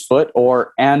top of his foot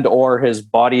or his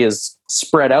body is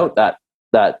spread out that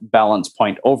balance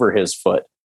point over his foot.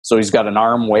 So he's got an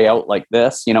arm way out like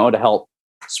this, to help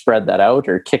spread that out,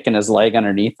 or kicking his leg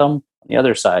underneath him on the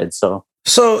other side. So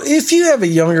if you have a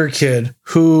younger kid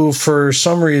who, for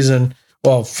some reason,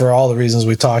 well, for all the reasons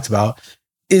we talked about,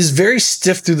 is very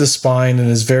stiff through the spine and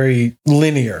is very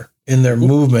linear in their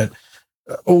movement,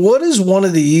 what is one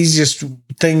of the easiest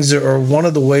things or one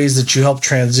of the ways that you help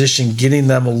transition, getting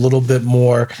them a little bit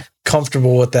more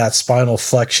comfortable with that spinal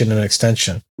flexion and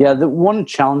extension? Yeah, the one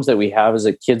challenge that we have is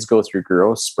that kids go through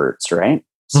growth spurts, right?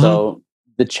 So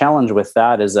the challenge with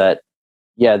that is that,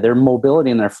 their mobility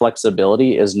and their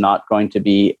flexibility is not going to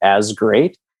be as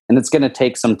great. And it's going to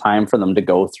take some time for them to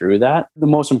go through that. The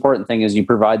most important thing is you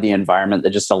provide the environment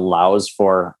that just allows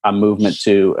for a movement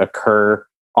to occur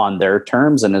on their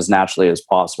terms and as naturally as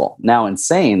possible. Now, in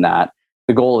saying that,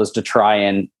 the goal is to try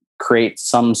and create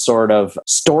some sort of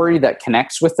story that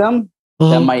connects with them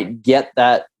that might get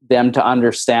them to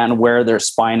understand where their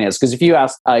spine is. Because if you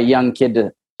ask a young kid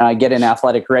to get an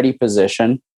athletic ready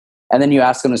position, and then you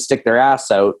ask them to stick their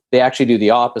ass out, they actually do the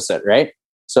opposite, right?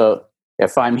 So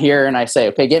if I'm here and I say,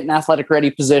 okay, get an athletic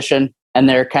ready position, and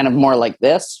they're kind of more like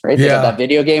this, right? They have that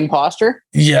video game posture.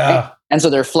 Yeah. Right? And so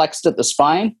they're flexed at the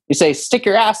spine. You say, stick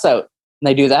your ass out. And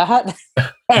they do that,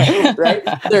 right?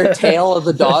 Their tail of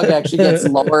the dog actually gets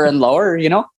lower and lower,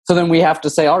 So then we have to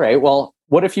say, all right, well,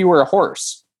 what if you were a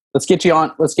horse? Let's get you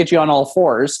on all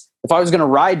fours. If I was going to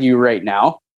ride you right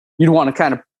now, you'd want to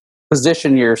kind of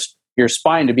position your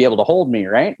spine to be able to hold me,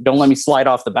 right? Don't let me slide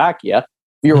off the back yet.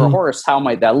 If you were a horse, how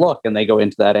might that look? And they go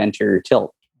into that anterior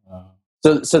tilt.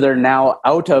 So they're now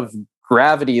out of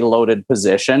gravity loaded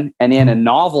position and in a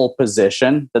novel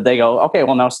position that they go, okay,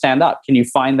 well, now stand up. Can you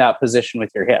find that position with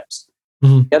your hips?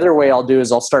 The other way I'll do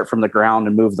is I'll start from the ground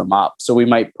and move them up. So we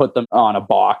might put them on a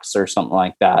box or something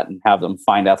like that and have them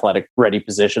find athletic ready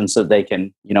positions so they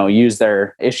can, use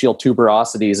their ischial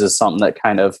tuberosities as something that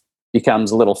kind of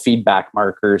becomes little feedback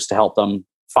markers to help them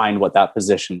find what that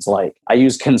position's like. I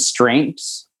use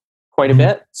constraints quite a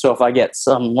bit. So if I get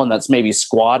someone that's maybe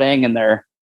squatting and they're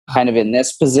kind of in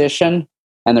this position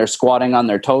and they're squatting on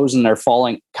their toes and they're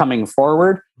coming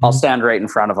forward, I'll stand right in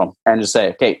front of them and just say,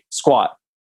 okay, squat.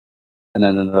 And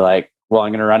then they're like, well,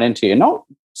 I'm going to run into you. No,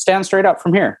 stand straight up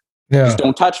from here. Just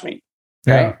don't touch me.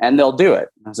 Right. And they'll do it.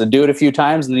 So do it a few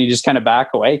times and then you just kind of back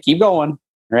away, keep going.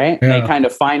 Right. And they kind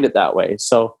of find it that way.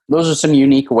 So those are some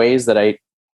unique ways that I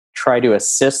try to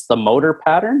assist the motor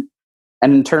pattern.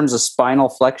 And in terms of spinal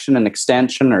flexion and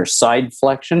extension or side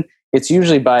flexion, it's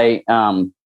usually by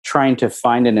trying to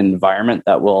find an environment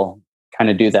that will kind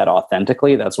of do that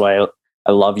authentically. That's why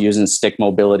I love using stick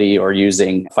mobility or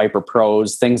using Viper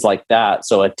Pros, things like that.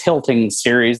 So a tilting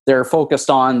series, they're focused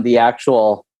on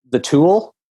the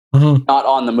tool, not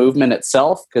on the movement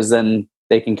itself, because then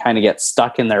they can kind of get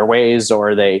stuck in their ways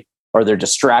or they're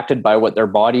distracted by what their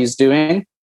body's doing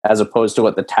as opposed to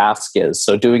what the task is.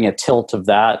 So doing a tilt of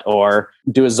that or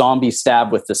do a zombie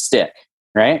stab with the stick,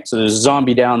 right? So there's a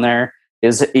zombie down there,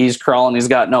 he's crawling, he's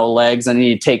got no legs, and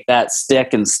you take that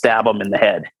stick and stab him in the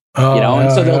head.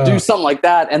 And so they'll do something like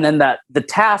that. And then the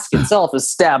task itself is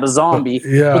stab a zombie,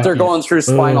 but they're going through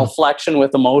spinal flexion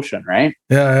with emotion, right?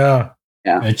 Yeah.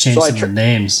 I changed some of the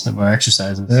names of our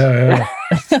exercises. Yeah.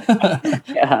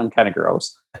 Yeah, I'm kind of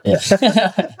gross. Yeah.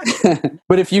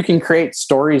 But if you can create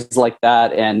stories like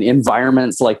that and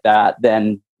environments like that,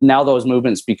 then now those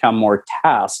movements become more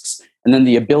tasks. And then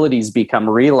the abilities become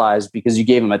realized because you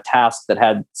gave them a task that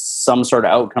had some sort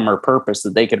of outcome or purpose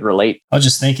that they could relate. I was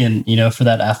just thinking, for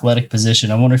that athletic position,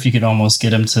 I wonder if you could almost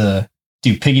get them to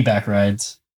do piggyback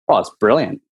rides. Oh, it's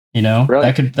brilliant.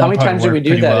 Brilliant. How many times did we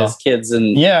do that as kids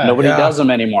and nobody does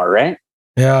them anymore, right?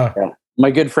 Yeah.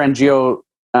 My good friend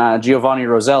Giovanni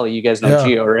Roselli, you guys know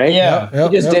Gio, right? Yeah.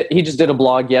 He just did a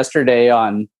blog yesterday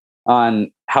on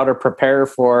how to prepare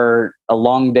for a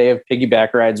long day of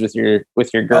piggyback rides with your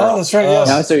girl. Oh, that's right.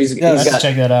 Yes. So he's got,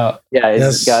 check that out. Yeah,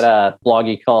 he's got a blog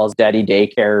he calls Daddy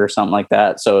Daycare or something like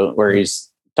that. So where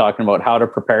he's talking about how to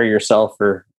prepare yourself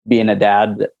for being a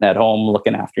dad at home,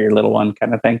 looking after your little one,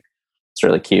 kind of thing. It's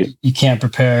really cute. You can't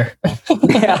prepare.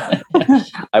 Yeah,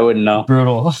 I wouldn't know.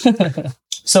 Brutal.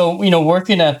 So,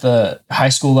 working at the high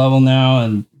school level now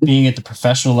and being at the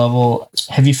professional level,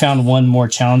 have you found one more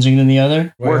challenging than the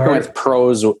other? Working with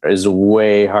pros is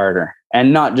way harder.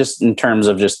 And not just in terms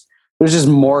of there's just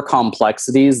more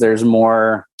complexities. There's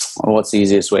more, what's the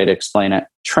easiest way to explain it?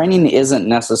 Training isn't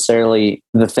necessarily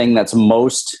the thing that's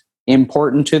most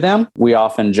important to them. We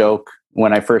often joke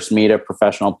when I first meet a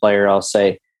professional player, I'll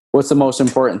say, what's the most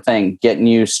important thing? Getting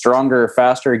you stronger,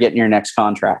 faster, or getting your next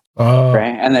contract?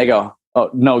 Right? And they go, oh,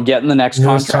 no, getting the next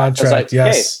contract. Like,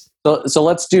 yes. Okay, so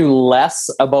let's do less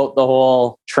about the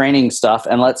whole training stuff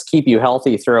and let's keep you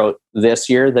healthy throughout this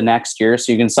year, the next year,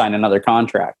 so you can sign another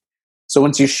contract. So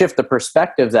once you shift the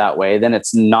perspective that way, then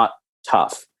it's not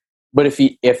tough. But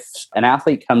if an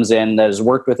athlete comes in that has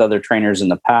worked with other trainers in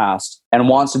the past and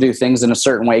wants to do things in a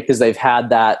certain way because they've had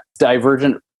that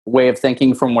divergent way of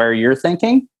thinking from where you're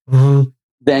thinking,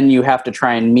 then you have to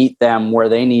try and meet them where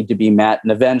they need to be met.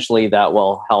 And eventually that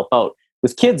will help out.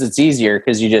 With kids, it's easier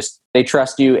because they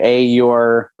trust you.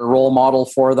 You're a role model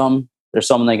for them. There's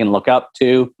someone they can look up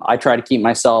to. I try to keep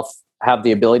myself, have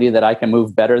the ability that I can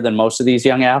move better than most of these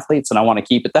young athletes. And I want to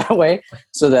keep it that way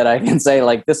so that I can say,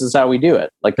 like, this is how we do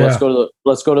it. Like, let's go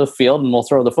to the field and we'll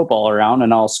throw the football around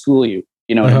and I'll school you.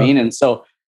 You know what I mean? And so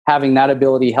having that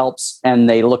ability helps and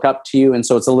they look up to you. And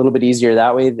so it's a little bit easier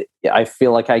that way. I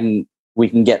feel like I can we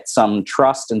can get some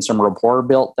trust and some rapport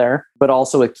built there. But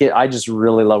also with kids, I just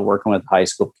really love working with high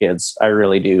school kids. I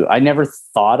really do. I never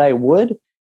thought I would,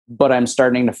 but I'm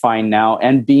starting to find now,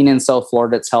 and being in South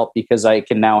Florida, it's helped because I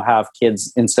can now have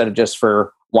kids instead of just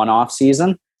for one off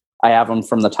season. I have them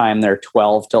from the time they're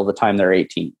 12 till the time they're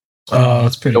 18. Oh,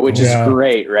 that's pretty cool. Which is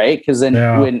great, right? Because then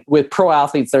when with pro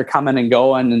athletes, they're coming and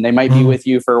going, and they might be with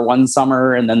you for one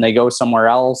summer and then they go somewhere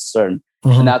else. And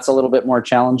that's a little bit more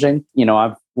challenging. You know,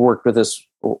 I've worked with this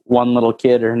one little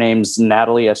kid. Her name's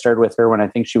Natalie. I started with her when I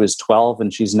think she was 12,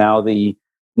 and she's now the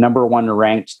number 1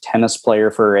 ranked tennis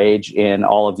player for her age in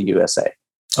all of the USA.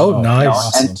 Oh, nice.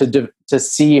 Awesome. And to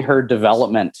see her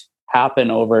development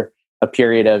happen over a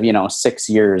period of, 6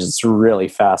 years, it's really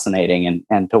fascinating.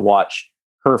 And to watch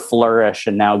her flourish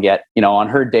and now get, on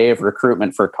her day of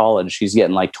recruitment for college, she's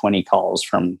getting like 20 calls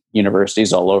from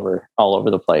universities all over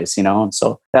the place, and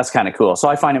so that's kind of cool. So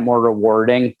I find it more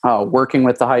rewarding working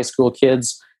with the high school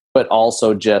kids, but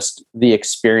also just the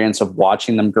experience of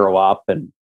watching them grow up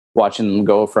and watching them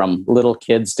go from little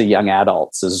kids to young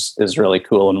adults is really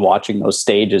cool, and watching those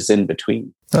stages in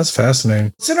between. That's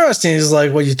fascinating. What's interesting is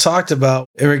like what you talked about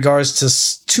in regards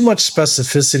to too much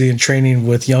specificity in training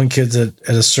with young kids at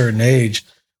a certain age.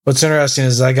 What's interesting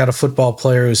is I got a football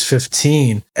player who's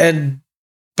 15, and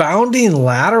bounding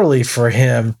laterally for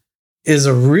him is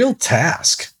a real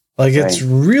task. Like it's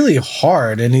really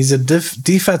hard, and he's a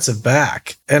defensive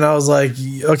back. And I was like,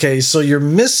 okay, so you're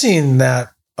missing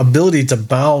that ability to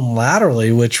bound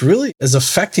laterally, which really is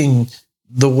affecting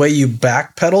the way you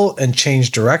backpedal and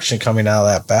change direction coming out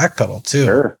of that backpedal too.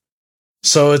 Sure.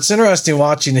 So it's interesting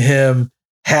watching him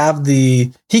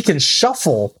he can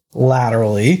shuffle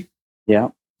laterally. Yeah.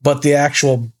 But the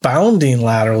actual bounding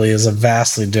laterally is a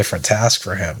vastly different task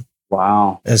for him.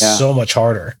 Wow. It's so much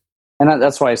harder. And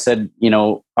that's why I said,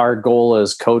 our goal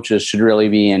as coaches should really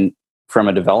be from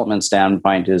a development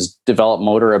standpoint, is develop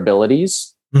motor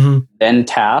abilities, then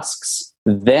tasks,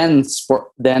 then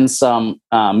some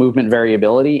movement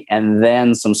variability, and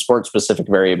then some sport specific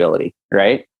variability.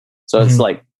 Right. So it's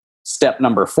like step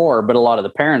number 4, but a lot of the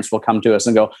parents will come to us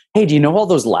and go, hey, do you know all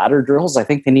those ladder drills? I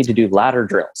think they need to do ladder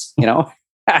drills,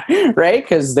 right?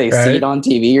 Because they see it on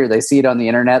TV or they see it on the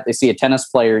internet. They see a tennis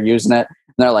player using it,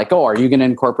 and they're like, oh, are you going to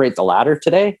incorporate the ladder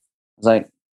today? I was like,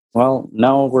 well,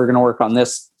 no, we're going to work on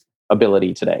this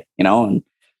ability today, and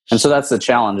so that's the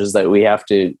challenge, is that we have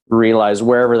to realize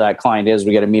wherever that client is,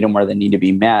 we got to meet them where they need to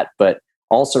be met, but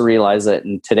also realize that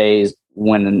in today's,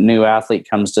 when a new athlete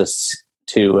comes to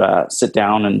sit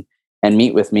down and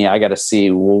meet with me, I got to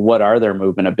see, well, what are their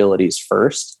movement abilities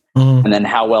first? And then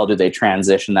how well do they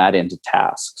transition that into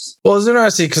tasks? Well, it's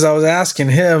interesting because I was asking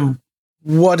him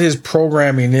what his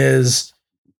programming is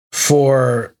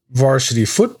for varsity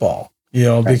football,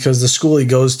 because the school he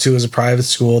goes to is a private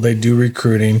school. They do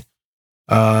recruiting.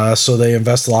 So they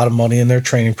invest a lot of money in their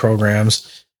training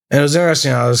programs. And it was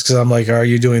interesting because I'm like, are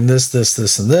you doing this, this,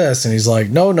 this, and this? And he's like,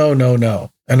 no.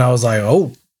 And I was like,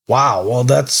 oh, wow. Well,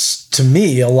 that's, to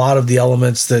me, a lot of the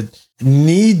elements that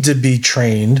need to be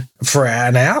trained for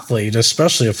an athlete,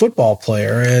 especially a football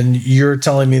player. And you're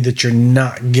telling me that you're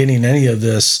not getting any of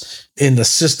this in the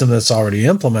system that's already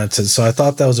implemented. So I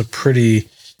thought that was a pretty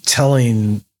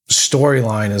telling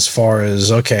storyline as far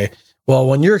as, okay, well,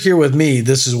 when you're here with me,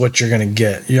 this is what you're going to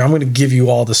get. I'm going to give you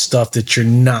all the stuff that you're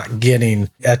not getting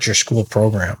at your school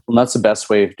program. Well, that's the best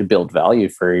way to build value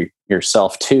for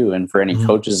yourself too. And for any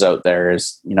coaches out there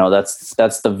is,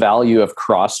 that's the value of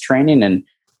cross training, and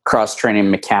cross training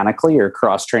mechanically, or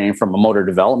cross training from a motor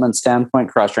development standpoint,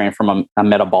 cross training from a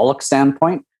metabolic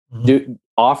standpoint,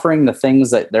 offering the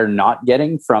things that they're not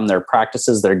getting from their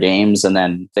practices, their games, and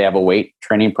then they have a weight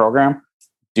training program.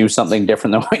 Do something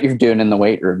different than what you're doing in the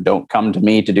weight room. Don't come to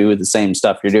me to do the same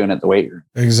stuff you're doing at the weight room.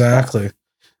 Exactly.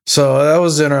 So that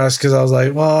was interesting because I was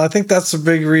like, well, I think that's a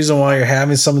big reason why you're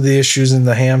having some of the issues in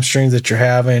the hamstrings that you're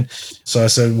having. So I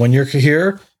said, when you're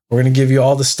here, we're going to give you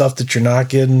all the stuff that you're not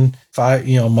getting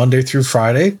Monday through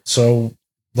Friday. So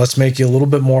let's make you a little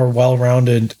bit more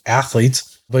well-rounded athlete.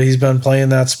 But he's been playing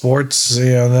that sports.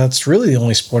 That's really the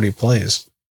only sport he plays.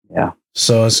 Yeah.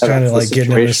 So it's kind of like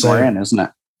getting him to say, we're in, isn't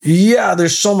it? Yeah,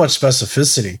 there's so much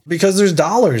specificity because there's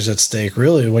dollars at stake,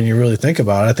 really, when you really think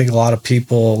about it. I think a lot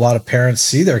of parents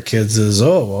see their kids as,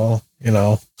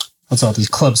 that's all these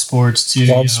club sports too.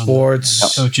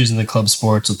 Sports. Coaches in the club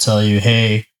sports will tell you,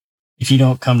 hey, if you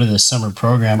don't come to this summer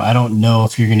program, I don't know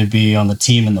if you're going to be on the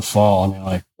team in the fall. And you're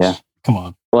like, yeah, come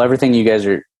on. Well, everything you guys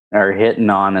are are hitting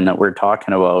on and that we're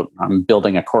talking about, I'm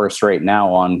building a course right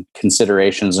now on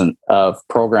considerations of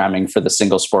programming for the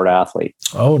single sport athlete.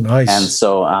 Oh, nice. And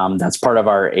so that's part of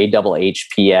our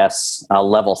AHHPS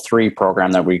level 3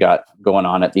 program that we got going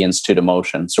on at the Institute of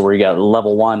Motion. So we got a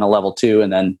level 1, a level 2,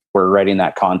 and then we're writing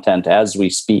that content as we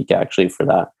speak, actually, for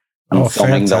that. I'm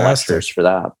filming the lectures for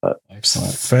that. But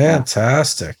excellent.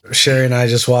 Fantastic. Yeah. Sherry and I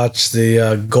just watched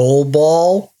the goal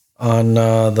ball on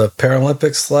the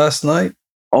Paralympics last night.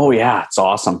 Oh, yeah. It's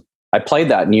awesome. I played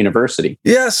that in university.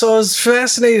 Yeah. So it was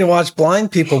fascinating to watch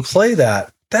blind people play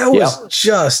that. That was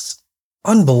just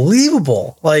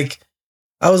unbelievable. Like,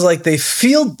 I was like, they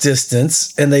feel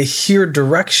distance and they hear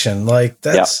direction. Like,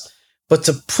 that's, but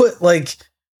to put, like,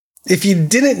 if you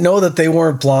didn't know that they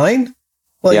weren't blind,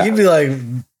 like, you'd be like,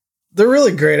 they're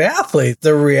really great athletes.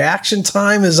 Their reaction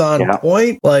time is on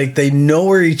point. Like, they know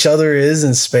where each other is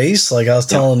in space. Like I was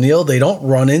telling Neil, they don't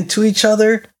run into each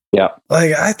other. Yeah.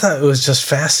 Like, I thought it was just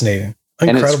fascinating.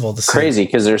 Incredible to see. Crazy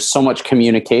because there's so much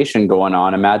communication going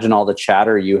on. Imagine all the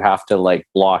chatter you have to like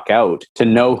block out to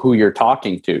know who you're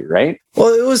talking to, right?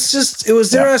 Well, it was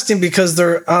interesting because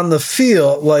they're on the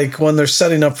field, like when they're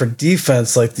setting up for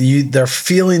defense, like they're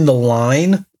feeling the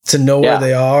line to know where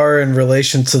they are in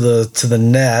relation to the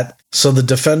net. So the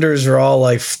defenders are all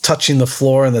like touching the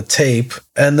floor and the tape.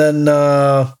 And then,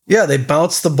 they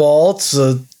bounce the ball.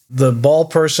 So the ball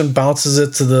person bounces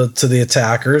it to the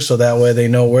attacker. So that way they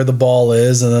know where the ball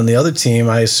is. And then the other team,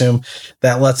 I assume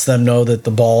that lets them know that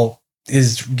the ball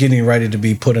is getting ready to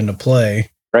be put into play.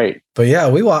 Right. But yeah,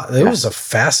 it was a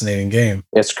fascinating game.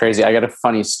 It's crazy. I got a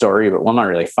funny story, but not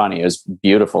really funny. It was a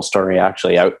beautiful story,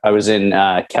 actually. I was in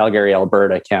Calgary,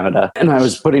 Alberta, Canada, and I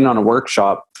was putting on a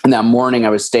workshop. And that morning I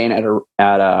was staying at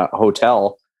a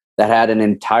hotel that had an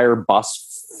entire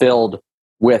bus filled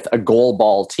with a goal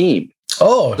ball team.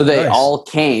 Oh, so they all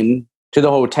came to the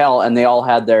hotel and they all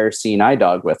had their seeing eye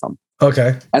dog with them.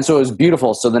 Okay. And so it was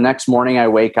beautiful. So the next morning I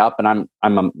wake up and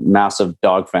I'm a massive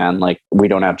dog fan. Like, we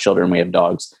don't have children, we have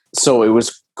dogs. So it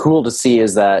was cool to see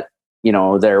is that, you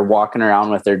know, they're walking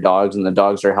around with their dogs and the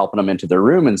dogs are helping them into their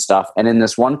room and stuff. And in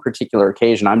this one particular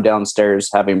occasion, I'm downstairs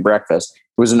having breakfast.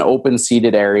 It was an open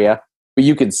seated area, but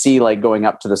you could see like going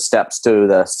up to the steps to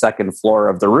the second floor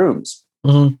of the rooms.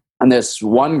 Mm-hmm. And this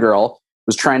one girl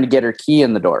was trying to get her key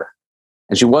in the door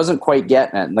and she wasn't quite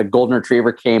getting it. And the golden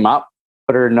retriever came up,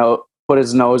 put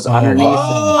his nose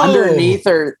underneath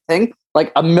her thing,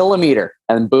 like a millimeter,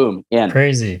 and boom, in.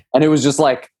 Crazy. And it was just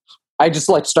like, I just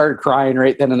like started crying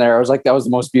right then and there. I was like, that was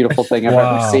the most beautiful thing I've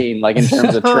ever seen, like in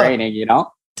terms of training, you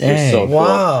know? Dang. So cool.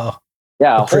 Wow.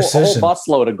 Yeah, a whole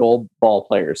busload of gold ball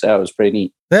players. That was pretty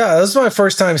neat. Yeah, this is my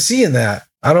first time seeing that.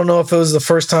 I don't know if it was the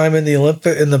first time in the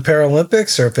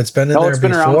Paralympics or if it's been in there before. No, it's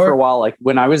been around for a while. Like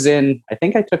when I was I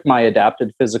think I took my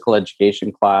adapted physical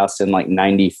education class in like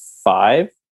 95.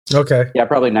 Okay. Yeah,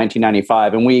 probably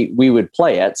 1995. And we would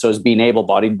play it. So as being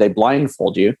able-bodied, they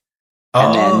blindfold you.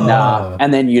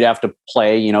 And then you'd have to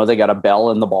play, you know, they got a bell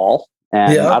in the ball.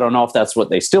 And I don't know if that's what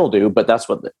they still do, but that's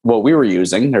what we were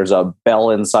using. There's a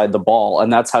bell inside the ball.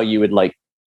 And that's how you would like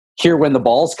hear when the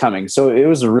ball's coming. So it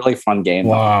was a really fun game.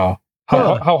 Wow.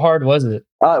 How hard was it?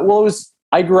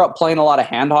 I grew up playing a lot of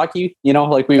hand hockey, you know,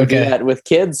 like we would do that with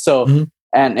kids. So,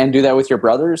 and do that with your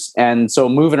brothers. And so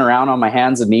moving around on my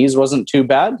hands and knees wasn't too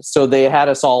bad. So they had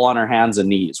us all on our hands and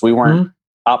knees. We weren't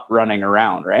up running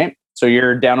around, right? So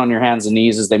you're down on your hands and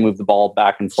knees as they move the ball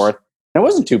back and forth. And it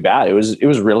wasn't too bad. It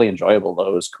was really enjoyable though.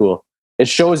 It was cool. It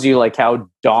shows you like how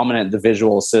dominant the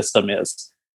visual system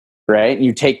is, right? And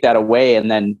you take that away and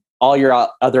then all your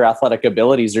other athletic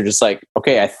abilities are just like,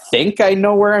 okay, I think I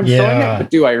know where I'm throwing it, but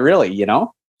do I really, you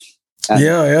know?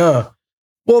 Yeah.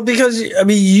 Well, because I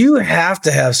mean, you have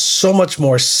to have so much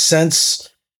more sense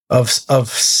of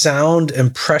sound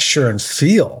and pressure and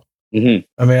feel.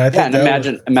 Mm-hmm. I mean, I think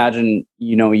imagine,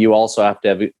 you know, you also have to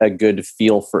have a good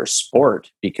feel for sport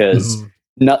because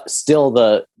still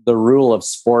the rule of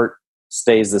sport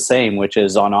stays the same, which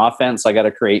is on offense, I got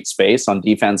to create space. On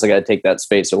defense, I got to take that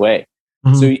space away.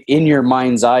 Mm-hmm. So in your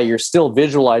mind's eye, you're still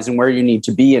visualizing where you need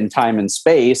to be in time and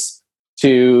space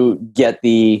to get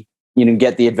the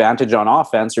advantage on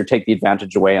offense or take the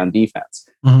advantage away on defense.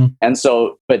 Mm-hmm. And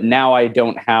so, but now I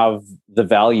don't have the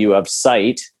value of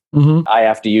sight. Mm-hmm. I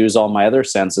have to use all my other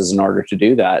senses in order to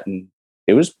do that. And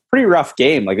it was a pretty rough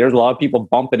game. Like there's a lot of people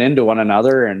bumping into one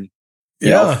another and, you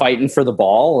know, fighting for the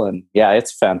ball. And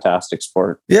it's a fantastic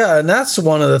sport. Yeah. And that's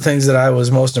one of the things that I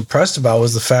was most impressed about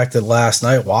was the fact that last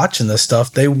night watching this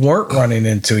stuff, they weren't running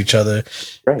into each other.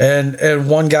 Right. And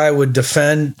one guy would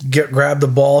defend, grab the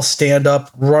ball, stand up,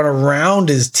 run around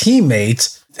his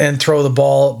teammates and throw the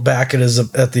ball back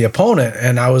at the opponent.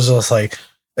 And I was just like,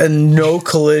 and no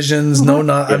collisions,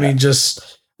 I mean,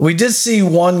 just we did see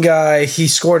one guy, he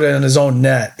scored it in his own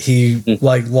net. He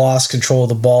like lost control of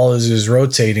the ball as he was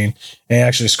rotating and he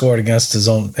actually scored against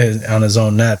on his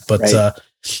own net. But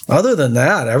other than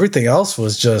that, everything else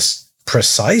was just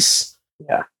precise.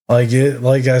 Yeah. Like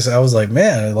I was like,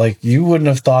 man, like you wouldn't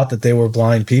have thought that they were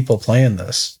blind people playing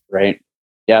this. Right.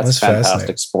 Yeah, it's a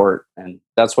fantastic sport. And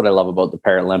that's what I love about the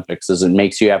Paralympics is it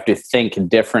makes you have to think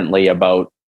differently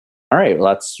about, all right,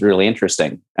 well, that's really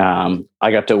interesting. I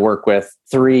got to work with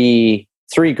three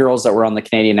girls that were on the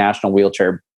Canadian national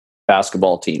wheelchair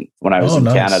basketball team when I was in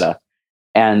Canada.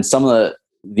 And some of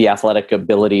the athletic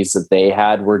abilities that they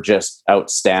had were just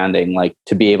outstanding. Like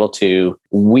to be able to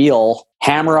wheel,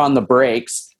 hammer on the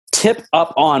brakes, tip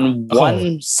up on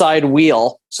one side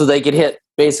wheel so they could hit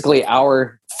basically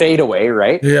our fadeaway,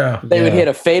 right? Yeah. They would hit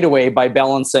a fadeaway by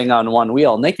balancing on one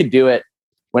wheel, and they could do it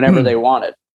whenever they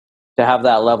wanted. To have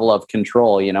that level of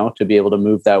control, you know, to be able to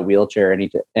move that wheelchair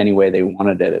any way they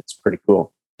wanted it. It's pretty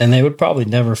cool. And they would probably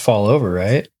never fall over,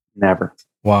 right? Never.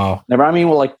 Wow. Never. I mean,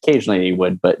 well, like occasionally you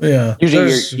would, but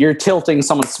usually you're tilting,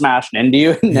 someone smashing into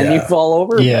you, and then you fall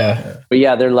over. Yeah. But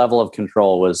yeah, their level of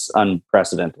control was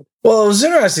unprecedented. Well, it was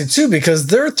interesting too because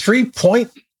their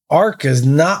 3-point arc is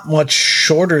not much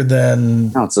shorter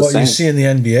than what you see in the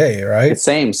NBA, right? It's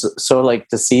same. So like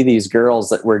to see these girls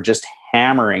that were just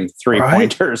hammering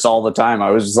 3-pointers all the time, I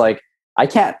was just like, I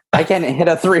can't hit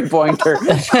a 3-pointer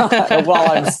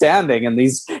while I'm standing, and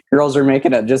these girls are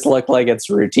making it just look like it's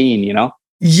routine, you know?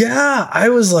 Yeah, I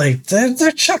was like,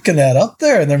 they're chucking that up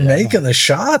there and they're making the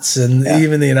shots, and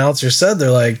even the announcer said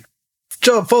they're like,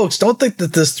 Joe, folks, don't think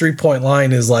that this 3-point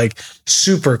line is like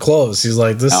super close. He's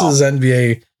like, this is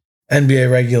NBA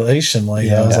regulation. Like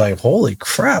I was like, holy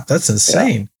crap, that's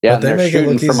insane. Yeah, but they're make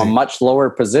shooting it look from a much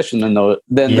lower position than the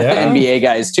NBA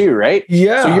guys too, right?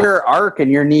 Yeah. So your arc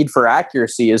and your need for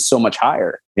accuracy is so much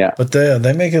higher. Yeah. But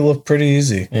they make it look pretty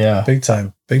easy. Yeah. Big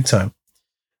time.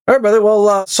 All right, brother.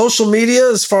 Well, social media,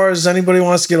 as far as anybody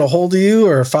wants to get a hold of you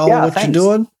or follow what you're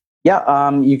doing.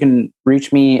 Yeah. You can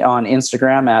reach me on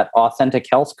Instagram at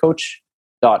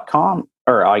AuthenticHealthCoach.com.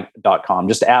 Or .com,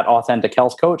 just at Authentic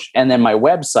Health Coach. And then my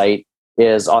website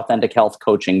is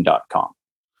AuthenticHealthCoaching.com.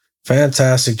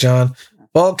 Fantastic, John.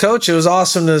 Well, Coach, it was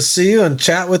awesome to see you and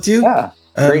chat with you. Yeah,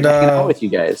 great hanging out with you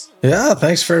guys. Yeah,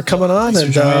 thanks for coming on. Thanks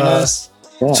for joining us.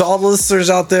 To all the listeners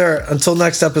out there, until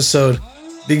next episode,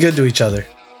 be good to each other.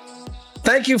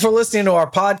 Thank you for listening to our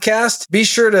podcast. Be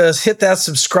sure to hit that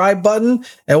subscribe button,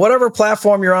 and whatever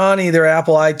platform you're on, either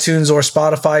Apple, iTunes, or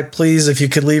Spotify, please, if you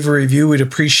could leave a review, we'd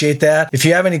appreciate that. If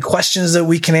you have any questions that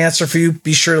we can answer for you,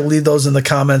 be sure to leave those in the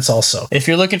comments also. If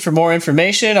you're looking for more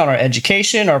information on our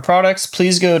education, our products,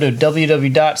 please go to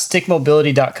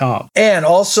www.stickmobility.com. And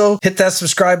also hit that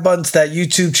subscribe button to that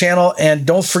YouTube channel, and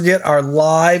don't forget our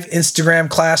live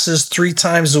Instagram classes 3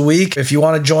 times a week. If you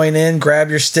want to join in, grab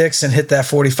your sticks and hit that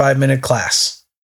 45-minute class.